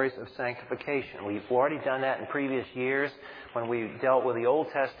categories of sanctification. We've already done that in previous years when we dealt with the Old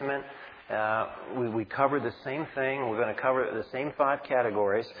Testament. We covered the same thing. We're going to cover the same 5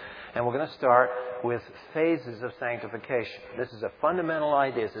 categories. And we're going to start with phases of sanctification. This is a fundamental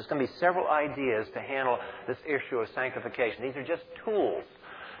idea. There's going to be several ideas to handle this issue of sanctification. These are just tools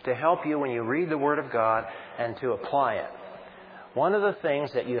to help you when you read the Word of God and to apply it. One of the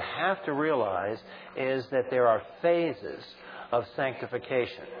things that you have to realize is that there are phases of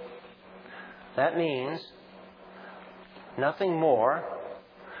sanctification. That means nothing more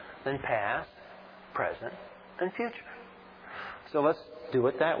than past, present, and future. So let's do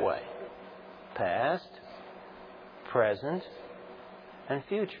it that way. Past, present, and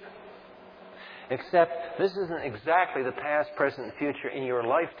future. Except this isn't exactly the past, present, and future in your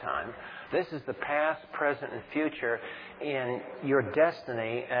lifetime. This is the past, present, and future in your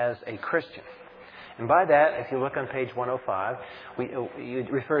destiny as a Christian. And by that, if you look on page 105, it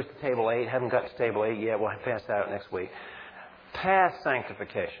refers to Table 8. Haven't got to Table 8 yet. We'll pass that out next week. Past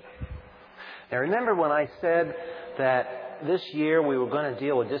sanctification. Now remember when I said that this year we were going to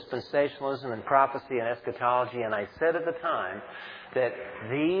deal with dispensationalism and prophecy and eschatology, and I said at the time that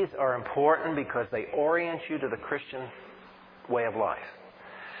these are important because they orient you to the Christian way of life.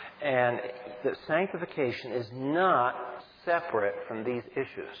 And that sanctification is not separate from these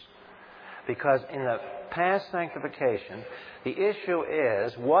issues. Because in the past sanctification, the issue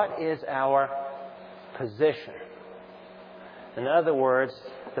is, what is our position? In other words,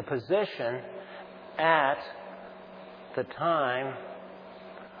 the position at the time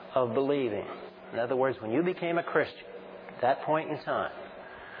of believing. In other words, when you became a Christian, at that point in time,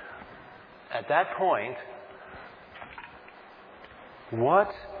 at that point,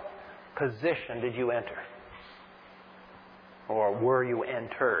 what position did you enter? Or were you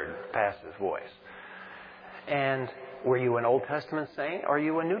entered, passive voice? And were you an Old Testament saint or are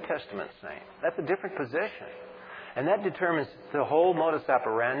you a New Testament saint? That's a different position. And that determines the whole modus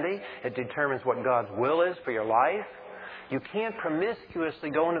operandi. It determines what God's will is for your life. You can't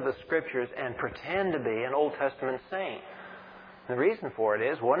promiscuously go into the Scriptures and pretend to be an Old Testament saint. And the reason for it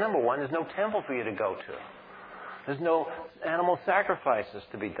is, well, number one, there's no temple for you to go to. There's no animal sacrifices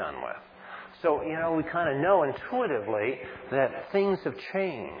to be done with. So, we kind of know intuitively that things have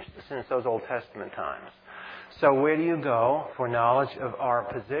changed since those Old Testament times. So where do you go for knowledge of our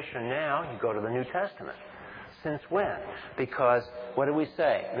position now? You go to the New Testament. Since when? Because, what did we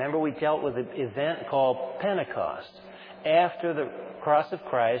say? Remember, we dealt with an event called Pentecost. After the cross of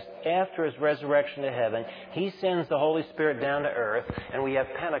Christ, after His resurrection to heaven, He sends the Holy Spirit down to earth, and we have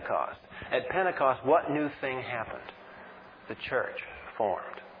Pentecost. At Pentecost, what new thing happened? The church formed.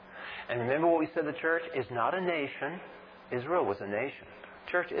 And remember what we said, the church is not a nation. Israel was a nation.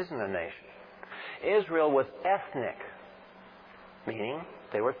 Church isn't a nation. Israel was ethnic, meaning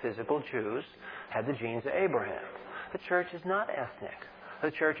they were physical Jews, had the genes of Abraham. The church is not ethnic.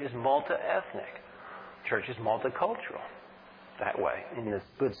 The church is multi-ethnic. The church is multicultural, that way, in this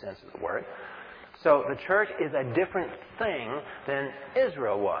good sense of the word. So the church is a different thing than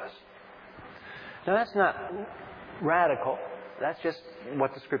Israel was. Now that's not radical. That's just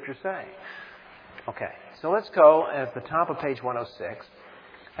what the Scriptures say. Okay, so let's go at the top of page 106,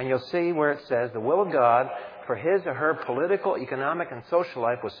 and you'll see where it says, the will of God for his or her political, economic, and social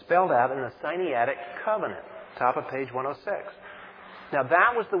life was spelled out in the Sinaitic Covenant, top of page 106. Now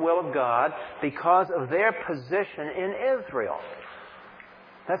that was the will of God because of their position in Israel.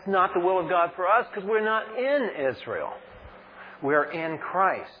 That's not the will of God for us because we're not in Israel. We're in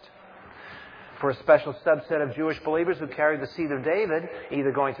Christ. For a special subset of Jewish believers who carried the seed of David,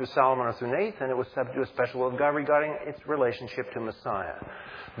 either going through Solomon or through Nathan, it was subject to a special will of God regarding its relationship to Messiah.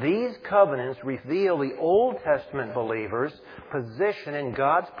 These covenants reveal the Old Testament believers' position in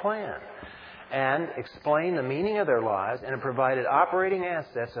God's plan and explain the meaning of their lives and have provided operating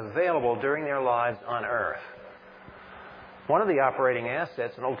assets available during their lives on earth. One of the operating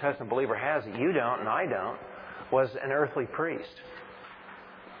assets an Old Testament believer has that you don't and I don't was an earthly priest.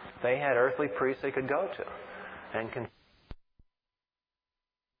 They had earthly priests they could go to and can.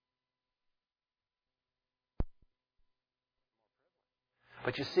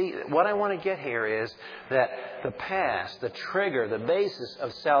 But you see, what I want to get here is that the past, the trigger, the basis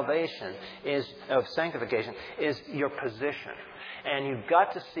of salvation, of sanctification, is your position. And you've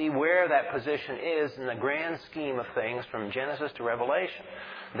got to see where that position is in the grand scheme of things from Genesis to Revelation.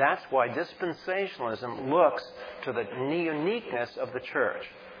 That's why dispensationalism looks to the uniqueness of the church.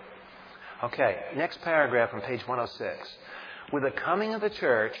 Okay, next paragraph on page 106. With the coming of the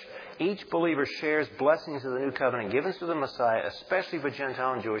church, each believer shares blessings of the new covenant given to the Messiah, especially for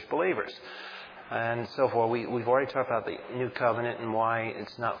Gentile and Jewish believers. And so forth. We've already talked about the new covenant and why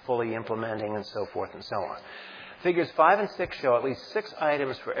it's not fully implementing and so forth and so on. Figures 5 and 6 show at least 6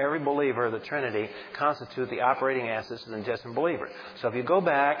 items for every believer of the Trinity constitute the operating assets of the New Testament believer. So if you go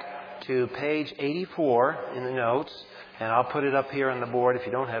back to page 84 in the notes, and I'll put it up here on the board if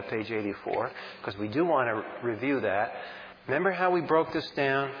you don't have page 84, because we do want to review that. Remember how we broke this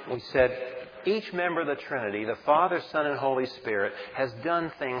down? We said each member of the Trinity, the Father, Son, and Holy Spirit, has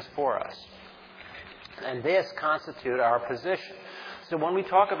done things for us. And this constitutes our position. So when we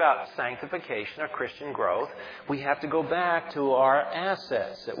talk about sanctification or Christian growth, we have to go back to our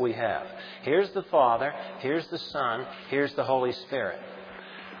assets that we have. Here's the Father, here's the Son, here's the Holy Spirit.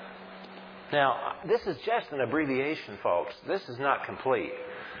 Now, this is just an abbreviation, folks. This is not complete.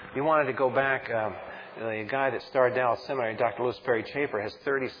 You wanted to go back, the guy that started Dallas Seminary, Dr. Louis Perry Chafer, has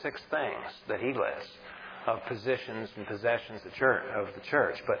 36 things that he lists of positions and possessions of the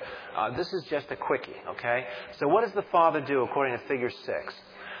church. But this is just a quickie, okay? So what does the Father do according to Figure 6?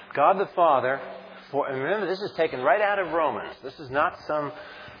 God the Father, and remember this is taken right out of Romans. This is not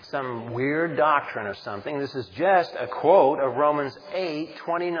some weird doctrine or something. This is just a quote of Romans 8,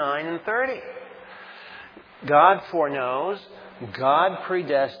 29 and 30. God foreknows, God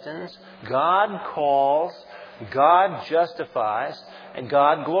predestines, God calls, God justifies, and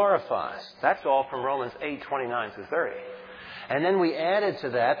God glorifies. That's all from Romans 8, 29 through 30. And then we added to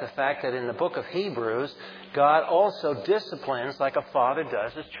that the fact that in the book of Hebrews, God also disciplines like a father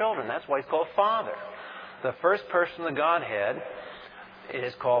does his children. That's why he's called Father. The first person of the Godhead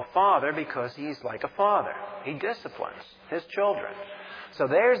is called Father because he's like a father. He disciplines his children. So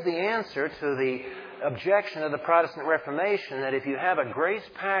there's the answer to the objection of the Protestant Reformation that if you have a grace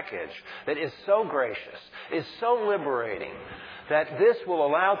package that is so gracious, is so liberating, that this will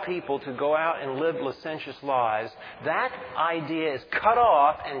allow people to go out and live licentious lives, that idea is cut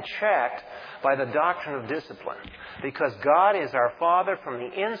off and checked by the doctrine of discipline. Because God is our Father from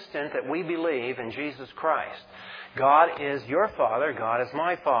the instant that we believe in Jesus Christ. God is your Father, God is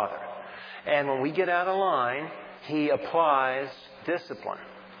my Father. And when we get out of line, He applies discipline.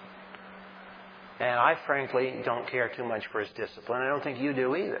 And I frankly don't care too much for His discipline. I don't think you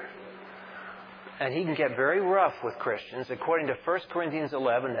do either. And He can get very rough with Christians. According to 1 Corinthians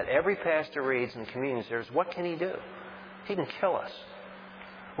 11 that every pastor reads in communion service, what can he do? He can kill us.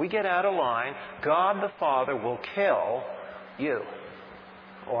 we get out of line, God the Father will kill you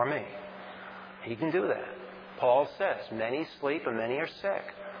or me. He can do that. Paul says, many sleep and many are sick.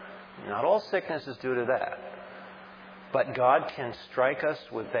 Not all sickness is due to that. But God can strike us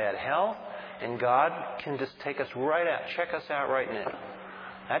with bad health, and God can just take us right out, check us out right now.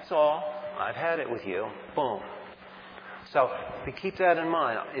 That's all. I've had it with you. Boom. So if you keep that in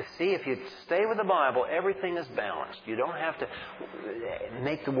mind, if you stay with the Bible, everything is balanced. You don't have to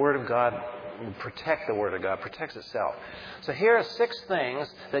make the Word of God protect the Word of God. It protects itself. So here are 6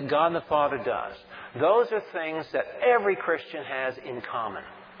 things that God the Father does. Those are things that every Christian has in common.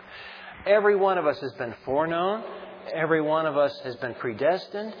 Every one of us has been foreknown. Every one of us has been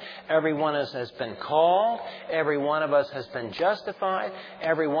predestined. Every one of us has been called. Every one of us has been justified.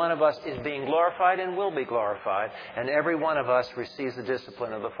 Every one of us is being glorified and will be glorified. And every one of us receives the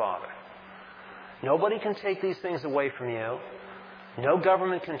discipline of the Father. Nobody can take these things away from you. No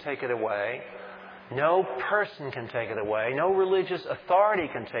government can take it away. No person can take it away. No religious authority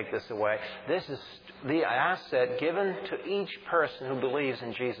can take this away. This is the asset given to each person who believes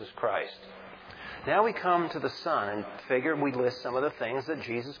in Jesus Christ. Now we come to the Son and figure we list some of the things that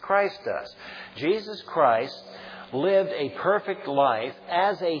Jesus Christ does. Jesus Christ lived a perfect life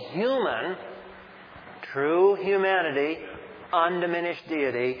as a human, true humanity, undiminished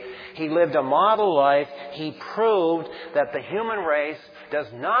deity. He lived a model life. He proved that the human race does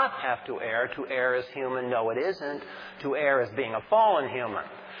not have to err. To err is human. No, it isn't. To err is being a fallen human.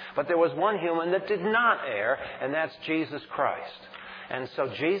 But there was one human that did not err, and that's Jesus Christ. And so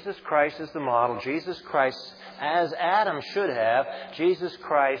Jesus Christ is the model. Jesus Christ, as Adam should have, Jesus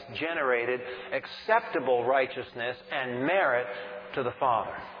Christ generated acceptable righteousness and merit to the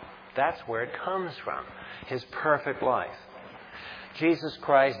Father. That's where it comes from, His perfect life. Jesus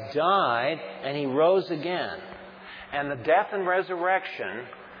Christ died and He rose again. And the death and resurrection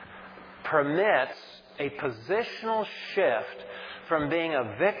permits a positional shift from being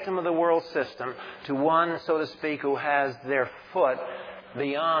a victim of the world system to one, so to speak, who has their foot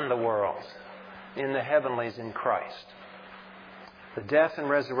beyond the world, in the heavenlies in Christ. The death and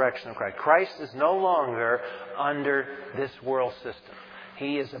resurrection of Christ. Christ is no longer under this world system.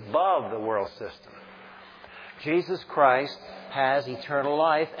 He is above the world system. Jesus Christ has eternal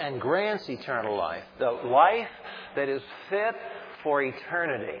life and grants eternal life. The life that is fit for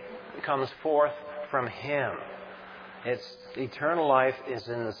eternity comes forth from Him. Its eternal life is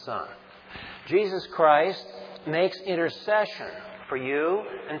in the Son. Jesus Christ makes intercession for you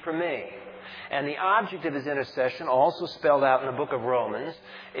and for me. And the object of His intercession, also spelled out in the book of Romans,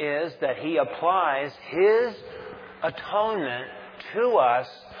 is that He applies His atonement to us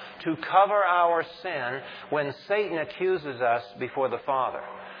to cover our sin when Satan accuses us before the Father.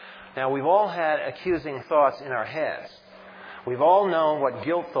 Now, we've all had accusing thoughts in our heads. We've all known what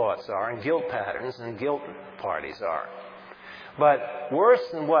guilt thoughts are and guilt patterns and guilt parties are. But worse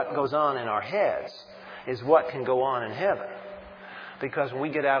than what goes on in our heads is what can go on in heaven. Because when we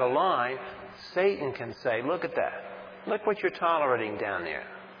get out of line, Satan can say, look at that. Look what you're tolerating down there.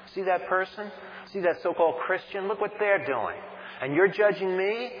 See that person? See that so-called Christian? Look what they're doing. And you're judging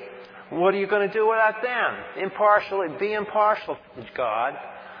me? What are you going to do without them? Impartially, be impartial, God.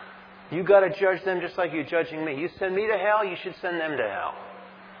 You got to judge them just like you're judging me. You send me to hell, you should send them to hell.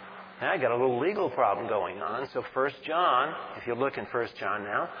 Now I got a little legal problem going on. So 1 John, if you look in 1 John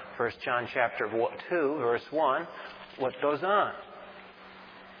now, 1 John chapter 2, verse 1, what goes on?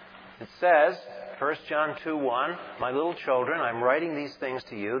 It says, 1 John 2:1, my little children, I'm writing these things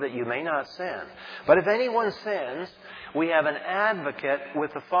to you that you may not sin. But if anyone sins, we have an advocate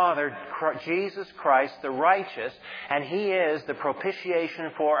with the Father, Jesus Christ the righteous, and He is the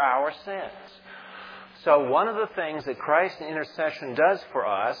propitiation for our sins. So one of the things that Christ's intercession does for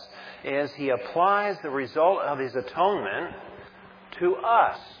us is He applies the result of His atonement to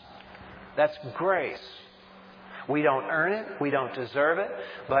us. That's grace. We don't earn it, we don't deserve it,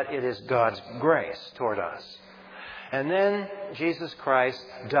 but it is God's grace toward us. And then Jesus Christ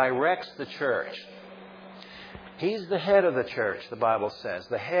directs the church. He's the head of the church, the Bible says.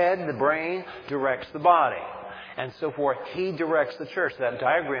 The head, the brain, directs the body. And so forth. He directs the church. That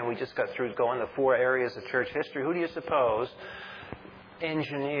diagram we just got through is going to 4 areas of church history. Who do you suppose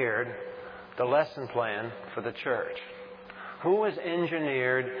engineered the lesson plan for the church? Who has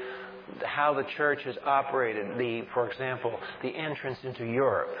engineered how the church has operated, for example, the entrance into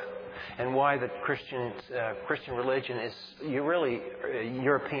Europe, and why the Christian religion is really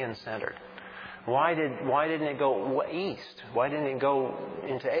European-centered. Why didn't it go east? Why didn't it go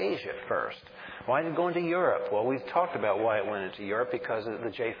into Asia first? Why did it go into Europe? Well, we've talked about why it went into Europe, because of the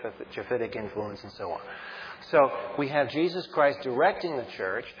Japhetic influence and so on. So we have Jesus Christ directing the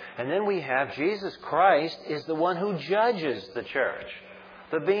church, and then we have Jesus Christ is the one who judges the church.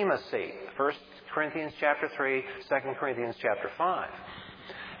 The Bema seat. 1 Corinthians chapter 3, 2 Corinthians chapter 5.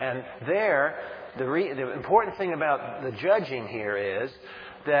 And there, the important thing about the judging here is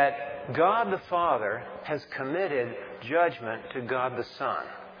that God the Father has committed judgment to God the Son.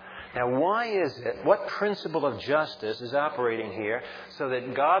 Now, why is it? What principle of justice is operating here so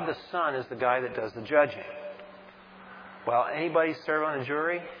that God the Son is the guy that does the judging? Well, anybody serve on a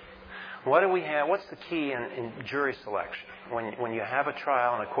jury? What do we have? What's the key in jury selection? When you have a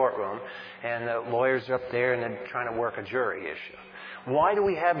trial in a courtroom and the lawyers are up there and they're trying to work a jury issue. Why do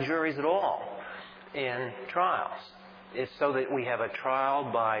we have juries at all in trials? It's so that we have a trial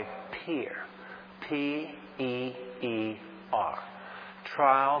by peer. P-E-E-R.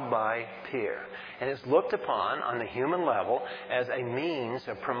 Trial by peer. And it's looked upon on the human level as a means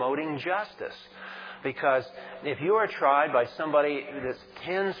of promoting justice. Because if you are tried by somebody that's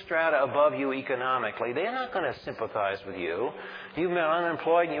 10 strata above you economically, they're not going to sympathize with you. You've been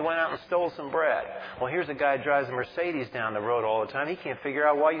unemployed and you went out and stole some bread. Well, here's a guy who drives a Mercedes down the road all the time. He can't figure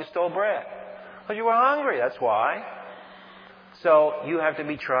out why you stole bread. Because you were hungry, that's why. So you have to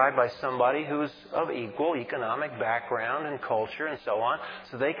be tried by somebody who's of equal economic background and culture and so on,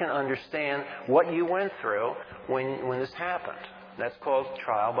 so they can understand what you went through when this happened. That's called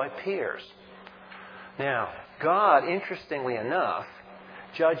trial by peers. Now, God, interestingly enough,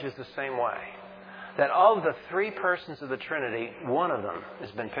 judges the same way. That of the three persons of the Trinity, one of them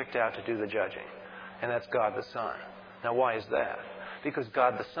has been picked out to do the judging. And that's God the Son. Now, why is that? Because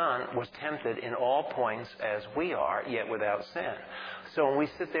God the Son was tempted in all points as we are, yet without sin. So when we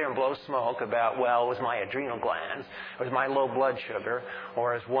sit there and blow smoke about, well, it was my adrenal glands, it was my low blood sugar,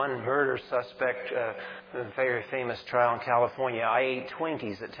 or as one murder suspect, a very famous trial in California, I ate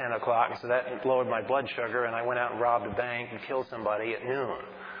Twinkies at 10 o'clock, and so that lowered my blood sugar, and I went out and robbed a bank and killed somebody at noon.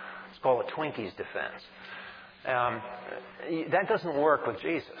 It's called a Twinkies defense. That doesn't work with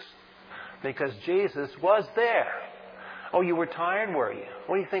Jesus, because Jesus was there. Oh, you were tired, were you?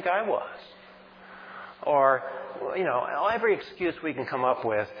 What do you think I was? Or, every excuse we can come up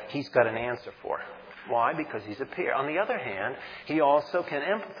with, he's got an answer for. Why? Because he's a peer. On the other hand, he also can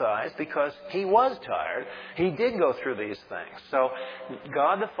empathize because he was tired. He did go through these things. So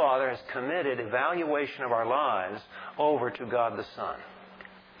God the Father has committed evaluation of our lives over to God the Son.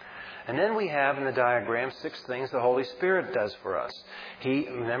 And then we have in the diagram 6 things the Holy Spirit does for us.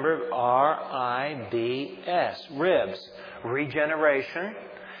 Remember, R-I-B-S, ribs, regeneration,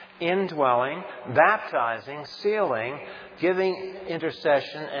 indwelling, baptizing, sealing, giving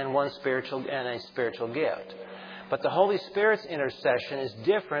intercession, and a spiritual gift. But the Holy Spirit's intercession is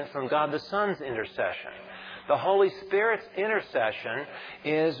different from God the Son's intercession. The Holy Spirit's intercession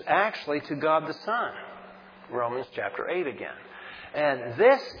is actually to God the Son. Romans chapter 8 again. And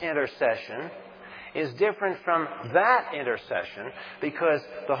this intercession is different from that intercession because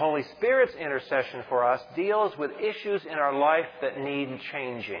the Holy Spirit's intercession for us deals with issues in our life that need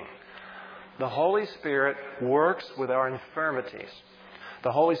changing. The Holy Spirit works with our infirmities.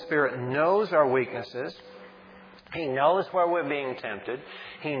 The Holy Spirit knows our weaknesses. He knows where we're being tempted.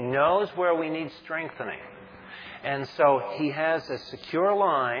 He knows where we need strengthening. And so He has a secure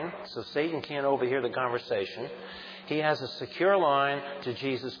line, so Satan can't overhear the conversation. He has a secure line to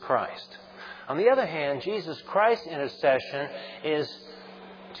Jesus Christ. On the other hand, Jesus Christ's intercession is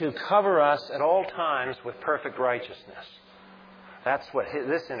to cover us at all times with perfect righteousness. That's what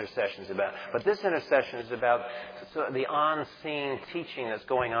this intercession is about. But this intercession is about the on-scene teaching that's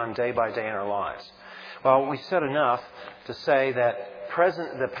going on day by day in our lives. Well, we said enough to say that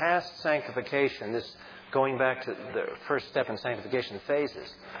the past sanctification, this going back to the first step in sanctification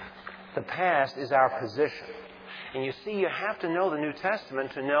phases, the past is our position. And you see, you have to know the New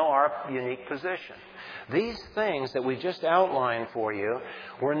Testament to know our unique position. These things that we just outlined for you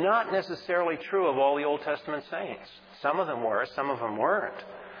were not necessarily true of all the Old Testament saints. Some of them were, some of them weren't.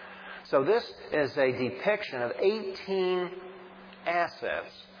 So this is a depiction of 18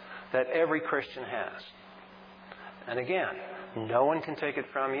 assets that every Christian has. And again, no one can take it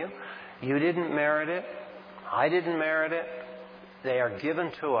from you. You didn't merit it. I didn't merit it. They are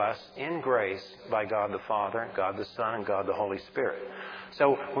given to us in grace by God the Father, God the Son, and God the Holy Spirit.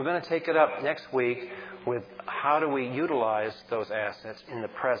 So we're going to take it up next week with how do we utilize those assets in the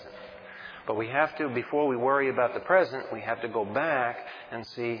present. But we have to, before we worry about the present, we have to go back and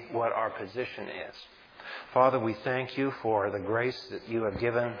see what our position is. Father, we thank you for the grace that you have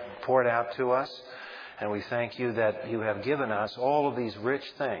poured out to us. And we thank you that you have given us all of these rich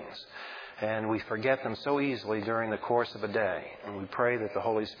things. And we forget them so easily during the course of a day. And we pray that the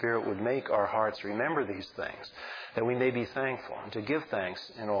Holy Spirit would make our hearts remember these things, that we may be thankful and to give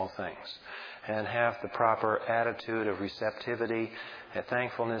thanks in all things, and have the proper attitude of receptivity and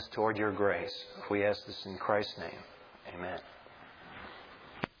thankfulness toward your grace. We ask this in Christ's name. Amen.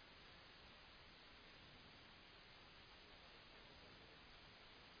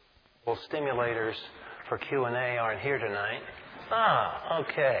 Well, stimulators for Q&A aren't here tonight. Ah,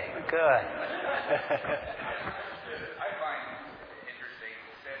 okay, good. I find interesting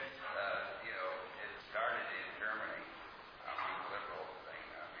since, it started in Germany, the liberal thing.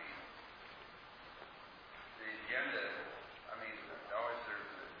 The agenda, always there's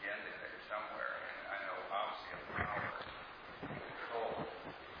an agenda there somewhere, and I know obviously of power and control,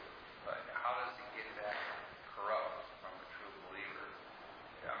 but how does it get that corrupt from the true believer?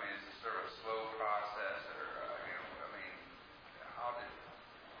 Is it sort of a slow process, or, how did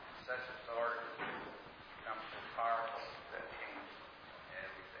such authority become so powerful that changed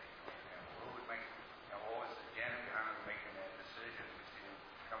everything? And who would make, what was the agenda kind of making that decision to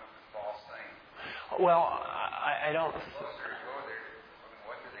come to the false thing? Well, I don't...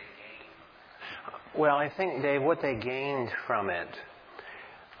 What did they gain from that? Well, I think, Dave, what they gained from it,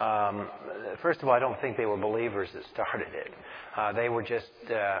 first of all, I don't think they were believers that started it. They were just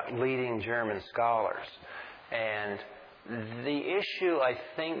leading German scholars. And the issue I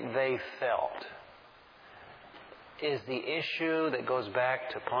think they felt is the issue that goes back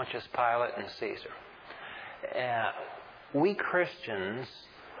to Pontius Pilate and Caesar. We Christians,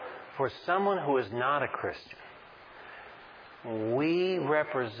 for someone who is not a Christian, we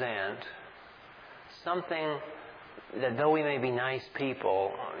represent something that though we may be nice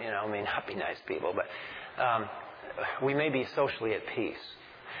people, may not be nice people, but we may be socially at peace.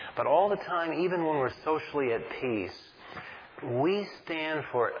 But all the time, even when we're socially at peace, we stand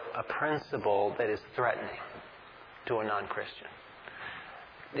for a principle that is threatening to a non-Christian.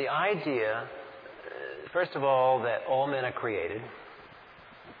 The idea, first of all, that all men are created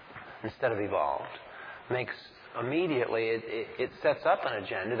instead of evolved, makes immediately, it sets up an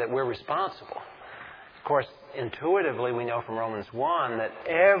agenda that we're responsible. Of course, intuitively, we know from Romans 1 that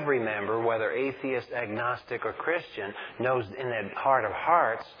every member, whether atheist, agnostic, or Christian, knows in their heart of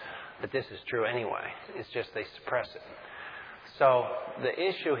hearts that this is true anyway. It's just they suppress it. So the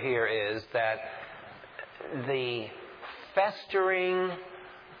issue here is that the festering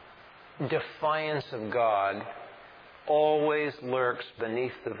defiance of God always lurks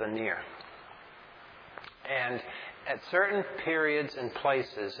beneath the veneer. And at certain periods and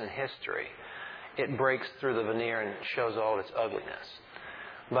places in history, it breaks through the veneer and shows all its ugliness.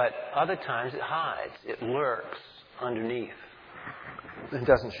 But other times it hides. It lurks underneath. It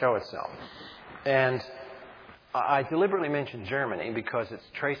doesn't show itself. And I deliberately mentioned Germany because it's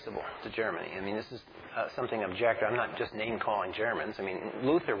traceable to Germany. This is something objective. I'm not just name-calling Germans.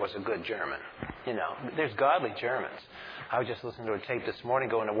 Luther was a good German. There's godly Germans. I was just listening to a tape this morning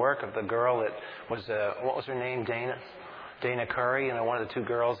going to work of the girl that was, what was her name, Dana Curry, one of the two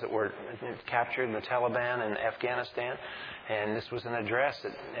girls that were captured in the Taliban in Afghanistan. And this was an address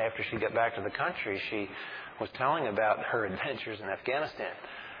that after she got back to the country, she was telling about her adventures in Afghanistan.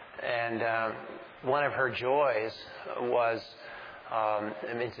 And one of her joys was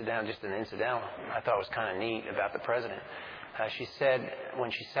an incidental, I thought was kind of neat about the president. She said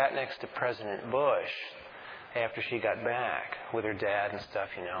when she sat next to President Bush, after she got back with her dad and stuff,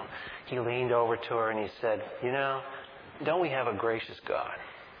 he leaned over to her and he said, don't we have a gracious God?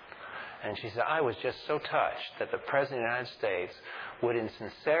 And she said, I was just so touched that the President of the United States would in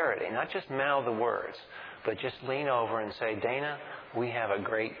sincerity, not just mouth the words, but just lean over and say, Dana, we have a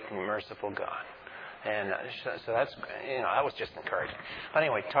great and merciful God. And so that's, that was just encouraging. But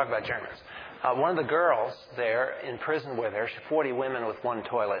anyway, talk about Germans. One of the girls there in prison with her, 40 women with one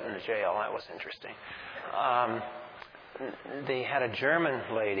toilet in the jail. That was interesting. They had a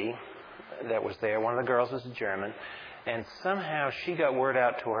German lady that was there. One of the girls was a German. And somehow she got word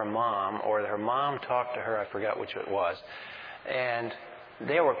out to her mom, or her mom talked to her, I forgot which it was. And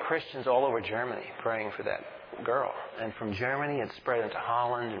there were Christians all over Germany praying for that girl. And from Germany it spread into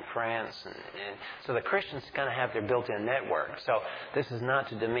Holland and France. And so the Christians kind of have their built-in network. So this is not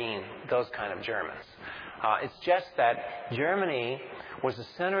to demean those kind of Germans. It's just that Germany was the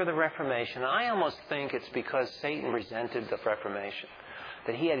center of the Reformation. I almost think it's because Satan resented the Reformation,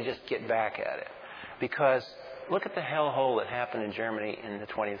 that he had to just get back at it. Because look at the hellhole that happened in Germany in the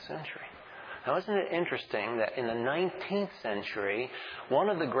 20th century. Now, isn't it interesting that in the 19th century, one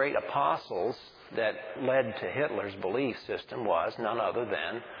of the great apostles that led to Hitler's belief system was none other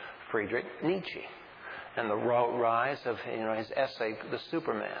than Friedrich Nietzsche, and the rise of his essay, The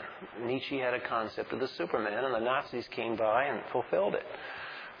Superman. Nietzsche had a concept of the Superman, and the Nazis came by and fulfilled it.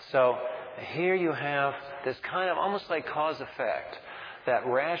 So here you have this kind of almost like cause-effect, that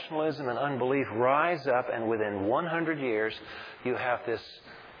rationalism and unbelief rise up, and within 100 years, you have this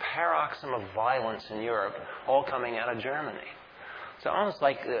paroxysm of violence in Europe, all coming out of Germany. So almost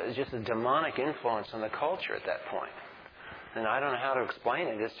like just a demonic influence on the culture at that point. And I don't know how to explain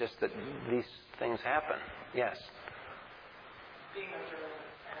it. It's just that these things happen. Yes? Being a German,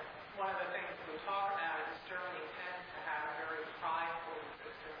 and one of the things that we talk about is Germany tends to have a very prideful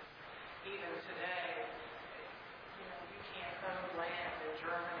existence. Even today, you can't own land in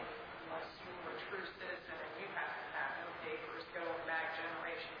Germany unless you were a true citizen, and you have to have no papers going back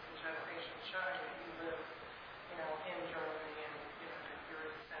generations and generations showing that you live, in Germany, and that you're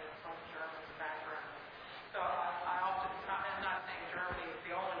descended from German background. So I often, I'm not saying Germany is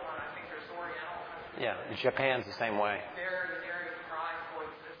the only one. I think there's Oriental countries. Yeah, Japan's the same way. Very, very prideful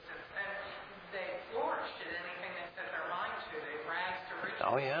existence. And they flourished at anything they set their mind to. They rags to riches.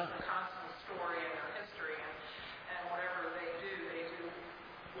 Oh, yeah. It's a constant story in their history. And whatever they do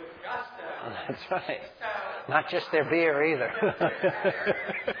with gusto. That's right. So, not just their beer either.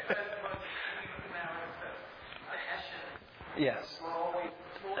 Yes. Were always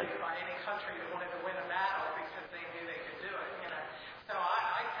bullied by any country that wanted to win a battle because they knew they could do it. So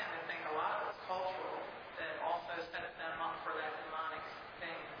I tend to think a lot of it's cultural that also sets them up for that demonic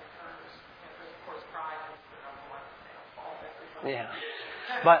thing that occurs. Because of course pride is the number one fault everybody. Yeah.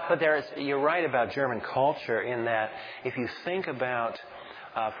 But you're right about German culture in that if you think about,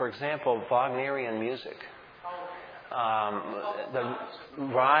 for example, Wagnerian music, the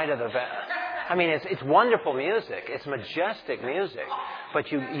Ride of the I mean, it's wonderful music. It's majestic music.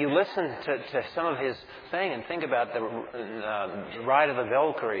 But you listen to some of his thing and think about the Ride of the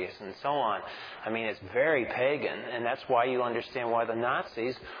Valkyries and so on. I mean, it's very pagan, and that's why you understand why the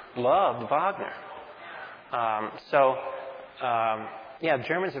Nazis loved Wagner.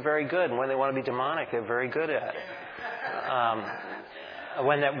 Germans are very good, and when they want to be demonic, they're very good at it.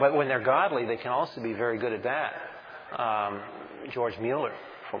 When they're godly, they can also be very good at that. George Mueller,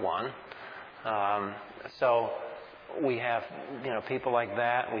 for one. So we have, people like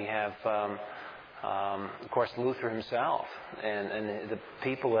that. We have, of course, Luther himself, and the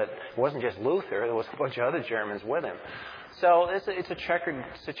people that it wasn't just Luther. There was a bunch of other Germans with him. So it's a checkered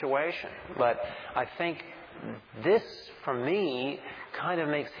situation. But I think this, for me, kind of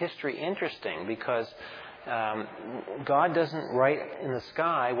makes history interesting because God doesn't write in the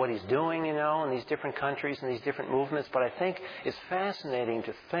sky what He's doing, in these different countries and these different movements. But I think it's fascinating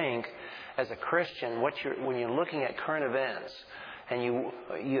to think, as a Christian, when you're looking at current events, and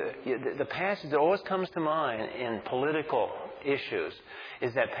the passage that always comes to mind in political issues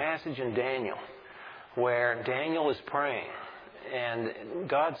is that passage in Daniel, where Daniel is praying, and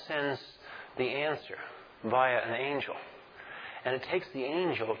God sends the answer via an angel, and it takes the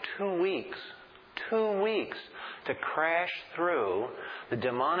angel 2 weeks to crash through the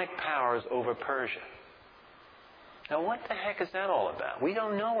demonic powers over Persia. Now, what the heck is that all about? We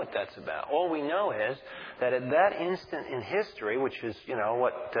don't know what that's about. All we know is that at that instant in history, which is,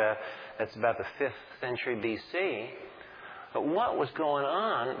 that's about the 5th century BC, what was going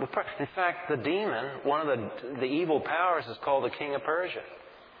on? In fact, the demon, one of the evil powers, is called the king of Persia.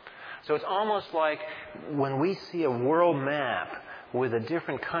 So it's almost like when we see a world map with the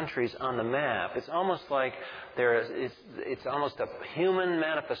different countries on the map, it's almost like it's almost a human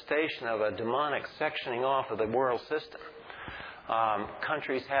manifestation of a demonic sectioning off of the world system.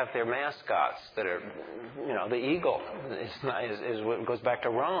 Countries have their mascots that are, the eagle is what goes back to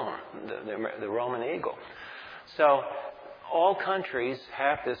Rome, the Roman eagle. So all countries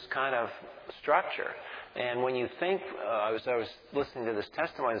have this kind of structure. And when you think, I was listening to this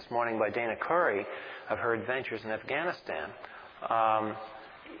testimony this morning by Dana Curry of her adventures in Afghanistan,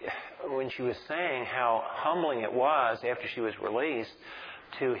 when she was saying how humbling it was after she was released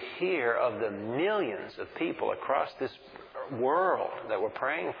to hear of the millions of people across this world that were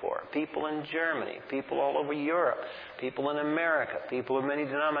praying for her. People in Germany, people all over Europe, people in America, people of many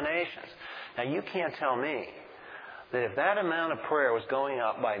denominations. Now, you can't tell me that if that amount of prayer was going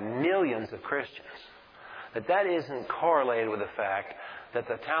up by millions of Christians, that isn't correlated with the fact that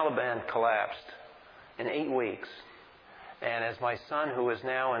the Taliban collapsed in 8 weeks. And as my son, who is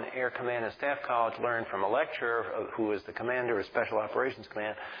now in Air Command and Staff College, learned from a lecturer who is the commander of Special Operations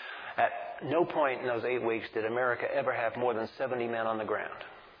Command, at no point in those 8 weeks did America ever have more than 70 men on the ground.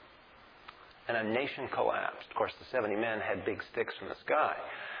 and a nation collapsed. Of course, the 70 men had big sticks from the sky.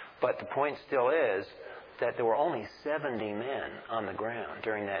 But the point still is that there were only 70 men on the ground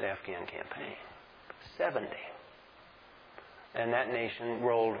during that Afghan campaign. 70. And that nation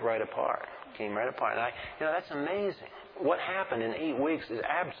rolled right apart, came right apart. And that's amazing. What happened in 8 weeks is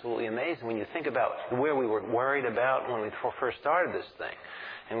absolutely amazing when you think about where we were worried about when we first started this thing.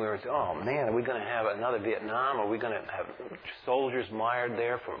 And we were, oh man, are we going to have another Vietnam? Are we going to have soldiers mired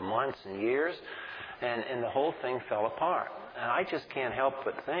there for months and years? And the whole thing fell apart. And I just can't help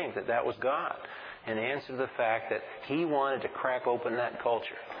but think that that was God in answer to the fact that He wanted to crack open that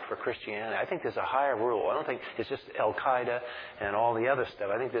culture for Christianity. I think there's a higher rule. I don't think it's just Al-Qaeda and all the other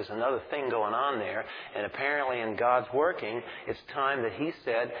stuff. I think there's another thing going on there. And apparently in God's working, it's time that He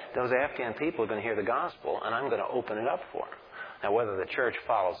said, those Afghan people are going to hear the gospel, and I'm going to open it up for them. Now, whether the church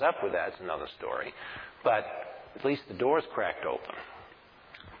follows up with that is another story. But at least the door's cracked open.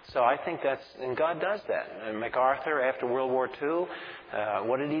 So I think and God does that. And MacArthur, after World War II,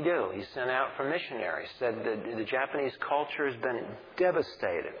 what did he do? He sent out for missionaries, said that the Japanese culture has been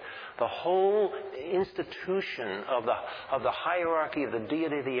devastated. The whole institution of the hierarchy of the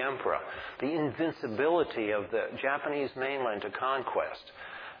deity of the emperor, the invincibility of the Japanese mainland to conquest,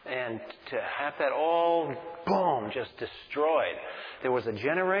 and to have that all, boom, just destroyed. There was a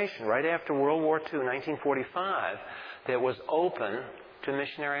generation right after World War II, 1945, that was open to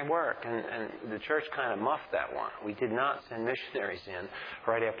missionary work, and the church kind of muffed that one. We did not send missionaries in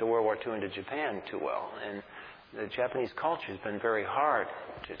right after World War II into Japan too well, and the Japanese culture has been very hard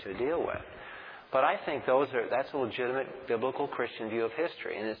to deal with. But I think that's a legitimate biblical Christian view of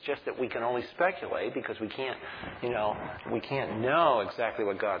history, and it's just that we can only speculate because we can't know exactly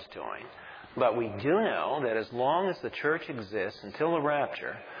what God's doing. But we do know that as long as the church exists until the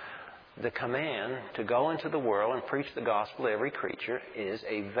rapture, the command to go into the world and preach the gospel to every creature is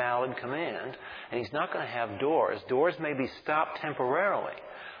a valid command. And He's not going to have doors. Doors may be stopped temporarily,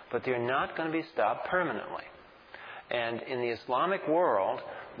 but they're not going to be stopped permanently. And in the Islamic world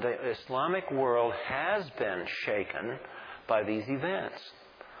has been shaken by these events.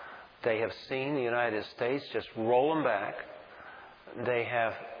 They have seen the United States just roll them back. They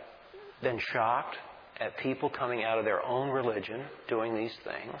have been shocked at people coming out of their own religion doing these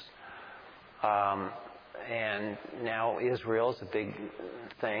things. And now Israel is a big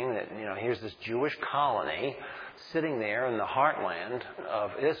thing that, here's this Jewish colony sitting there in the heartland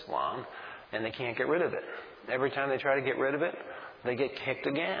of Islam, and they can't get rid of it. Every time they try to get rid of it, they get kicked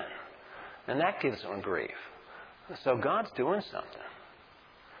again. And that gives them grief. So God's doing something.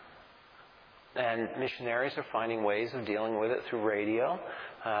 And missionaries are finding ways of dealing with it through radio.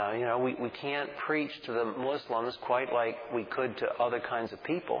 We can't preach to the Muslims quite like we could to other kinds of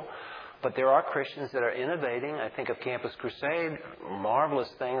people. But there are Christians that are innovating. I think of Campus Crusade, marvelous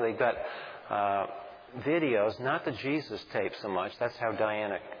thing. They've got videos, not the Jesus tape so much. That's how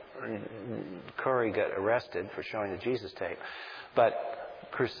Diana Curry got arrested for showing the Jesus tape. But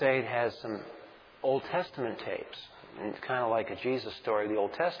Crusade has some Old Testament tapes. It's kind of like a Jesus story of the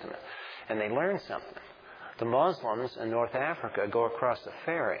Old Testament. And they learn something. The Muslims in North Africa go across the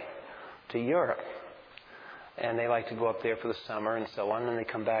ferry to Europe. And they like to go up there for the summer and so on, and they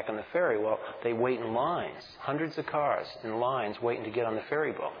come back on the ferry. Well, they wait in lines, hundreds of cars in lines waiting to get on the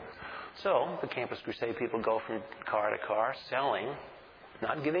ferry boat. So the Campus Crusade people go from car to car selling,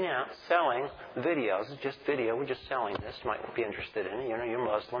 not giving out, selling videos. It's just video. We're just selling this. You might be interested in it. You're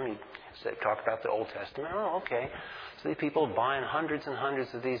Muslim. You talk about the Old Testament. Oh, okay. So these people are buying hundreds and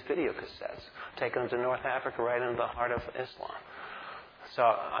hundreds of these video cassettes, taking them to North Africa right into the heart of Islam. So,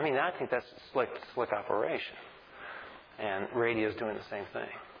 I think that's a slick operation. And radio's doing the same thing.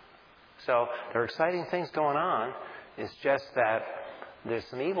 So, there are exciting things going on. It's just that there's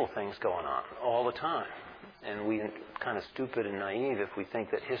some evil things going on all the time. And we're kind of stupid and naive if we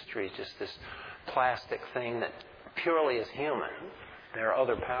think that history is just this plastic thing that purely is human. There are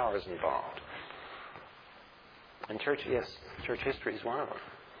other powers involved. And church history is one of them.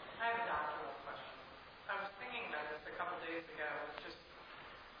 I have a doctoral question. I was thinking about this a couple days ago. Just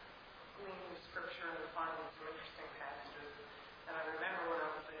gleaning scripture and finding some interesting passages. And I remember when I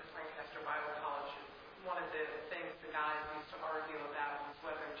was at Lancaster Bible College, one of the things the guys used to argue about was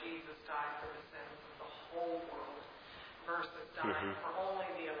whether Jesus died for the sins of the whole world versus dying for only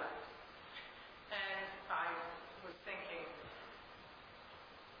the elect. And I was thinking,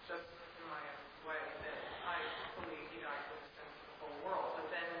 just in my way, that I believe He died for the sins of the whole world. But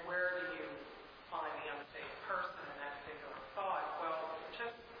then where do you find the unsaved person in that particular thought? Well,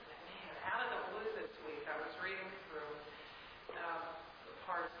 out of the blue this week, I was reading through the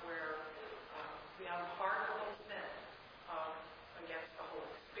parts where the unpardonable sin against the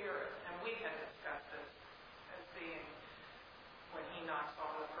Holy Spirit, and we had knocks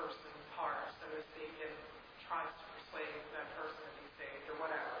on the person's heart, so to speak, and tries to persuade that person to be saved or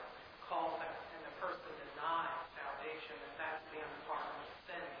whatever, calls them, and the person denies salvation, and that's the unpardoned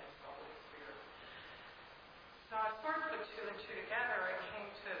sin against the Holy Spirit. So I sort of put two and two together and came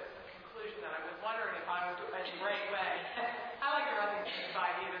to the conclusion that I was wondering if I would do it in the right way. I like to run these things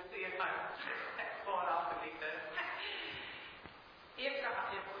by you to see if I'm pulling off the deep end. If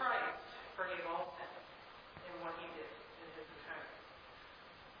Christ forgave all sin in what he did in his atonement,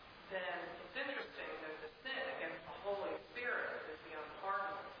 then it's interesting that the sin against the Holy Spirit is the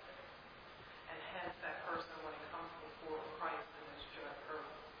unpardonable sin. And hence that person, when he comes before Christ and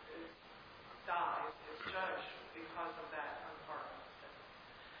dies, is judged because of that unpardonable sin.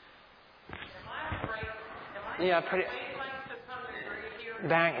 Am I right? To some degree here?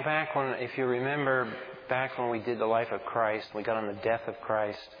 Back when, if you remember, back when we did the life of Christ, we got on the death of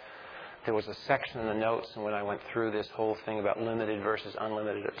Christ, there was a section in the notes when I went through this whole thing about limited versus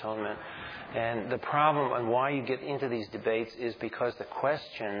unlimited atonement. And the problem and why you get into these debates is because the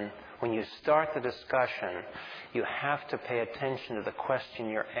question, when you start the discussion, you have to pay attention to the question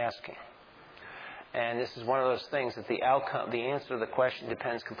you're asking. And this is one of those things that the answer to the question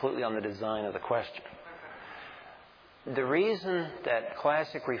depends completely on the design of the question. The reason that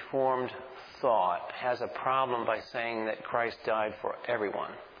classic Reformed thought has a problem by saying that Christ died for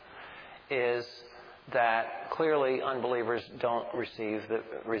everyone is that clearly unbelievers don't receive the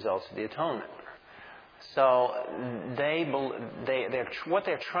results of the atonement. So what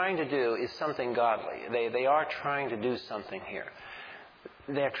they're trying to do is something godly. They are trying to do something here.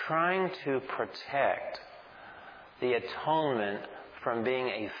 They're trying to protect the atonement from being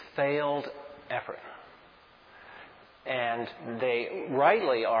a failed effort. And they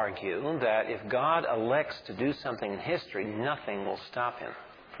rightly argue that if God elects to do something in history, nothing will stop him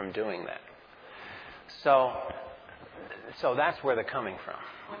from doing that. So that's where they're coming from.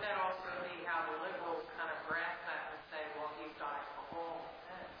 Would that also be how the liberals kind of grasp that and say, well, he died for all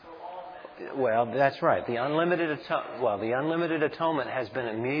men, so all men? Well, that's right. The unlimited atonement has been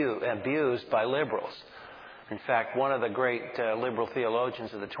abused by liberals. In fact, one of the great liberal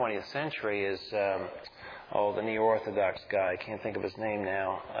theologians of the 20th century is the neo-Orthodox guy. I can't think of his name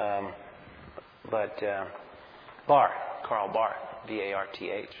now. Barth, Karl Barth,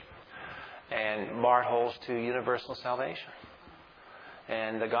 B-A-R-T-H. And Barth holds to universal salvation.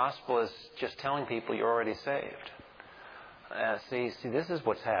 And the gospel is just telling people you're already saved. See, this is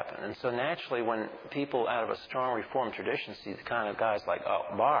what's happened. And so naturally, when people out of a strong Reformed tradition see the kind of guys like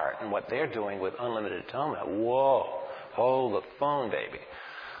Barth and what they're doing with unlimited atonement, whoa, hold the phone, baby.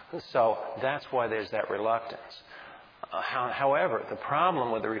 So that's why there's that reluctance. However, the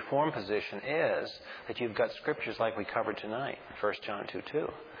problem with the Reformed position is that you've got scriptures like we covered tonight, 1 John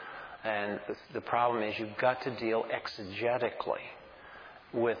 2:2. And the problem is you've got to deal exegetically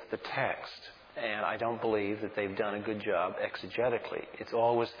with the text. And I don't believe that they've done a good job exegetically. It's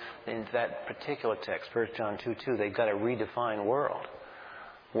always, in that particular text, 1 John 2:2, they've got to redefine world.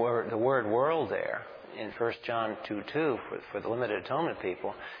 The word world there, in 1 John 2:2, for the limited atonement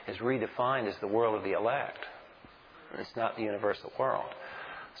people, is redefined as the world of the elect. It's not the universal world.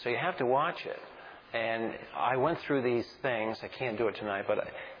 So you have to watch it. And I went through these things. I can't do it tonight, but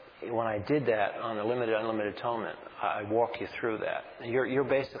when I did that on the limited, unlimited atonement, I walk you through that. You're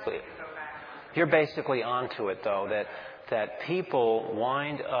basically onto it, though, that people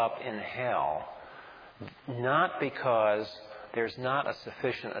wind up in hell not because there's not a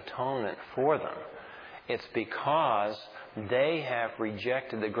sufficient atonement for them. It's because they have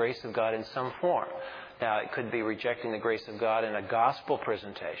rejected the grace of God in some form. Now, it could be rejecting the grace of God in a gospel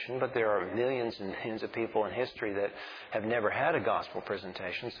presentation, but there are millions and millions of people in history that have never had a gospel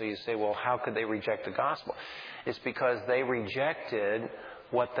presentation. So you say, well, how could they reject the gospel? It's because they rejected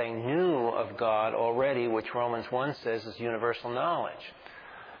what they knew of God already, which Romans 1 says is universal knowledge.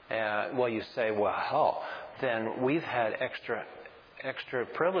 Well, you say, well, then we've had extra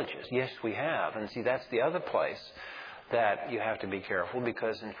privileges. Yes, we have. And see, that's the other place that you have to be careful,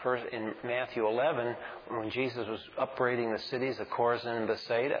 because in Matthew 11, when Jesus was upbraiding the cities of Chorazin and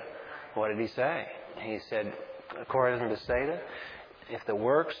Bethsaida, what did he say? He said, Chorazin and Bethsaida, if the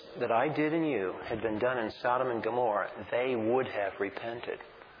works that I did in you had been done in Sodom and Gomorrah, they would have repented.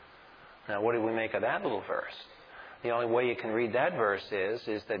 Now, what do we make of that little verse? The only way you can read that verse is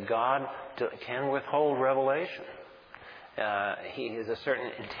that God can withhold revelation. He has a certain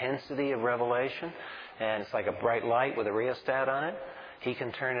intensity of revelation, and it's like a bright light with a rheostat on it. He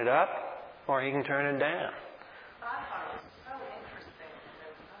can turn it up, or he can turn it down. I thought it was so interesting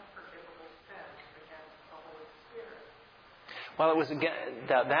that unforgivable sins against the Holy Spirit. Well, it was again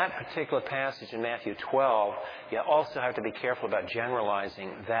that particular passage in Matthew 12. You also have to be careful about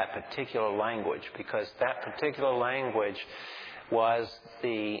generalizing that particular language, because that particular language was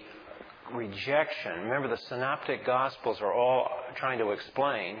the rejection. Remember, the synoptic gospels are all trying to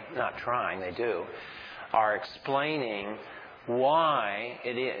explain, not trying, they do, are explaining why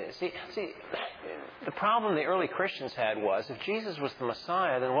it is. See, the problem the early Christians had was, if Jesus was the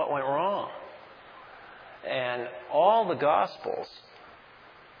Messiah, then what went wrong? And all the Gospels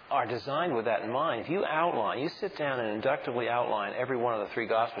are designed with that in mind. If you sit down and inductively outline every one of the three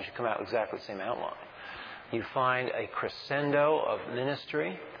Gospels, you come out with exactly the same outline. You find a crescendo of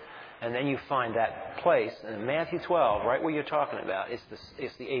ministry, and then you find that place in Matthew 12, right where you're talking about, is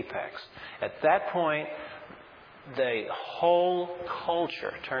the apex. At that point, the whole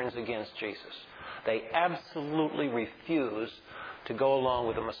culture turns against Jesus. They absolutely refuse to go along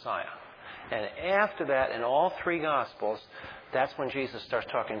with the Messiah. And after that, in all three Gospels, that's when Jesus starts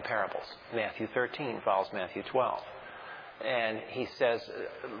talking in parables. Matthew 13 follows Matthew 12. And he says,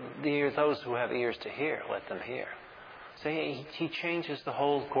 those who have ears to hear, let them hear. So he changes the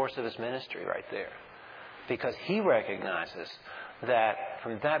whole course of his ministry right there. Because he recognizes that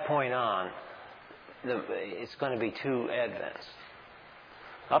from that point on, it's going to be two advents.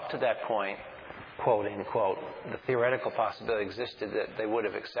 Up to that point, quote, unquote, the theoretical possibility existed that they would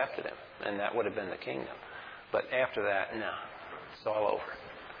have accepted him, and that would have been the kingdom. But after that, no, it's all over.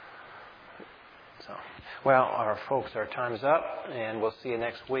 So, well, our time's up, and we'll see you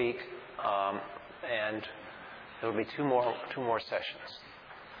next week, and there'll be two more sessions.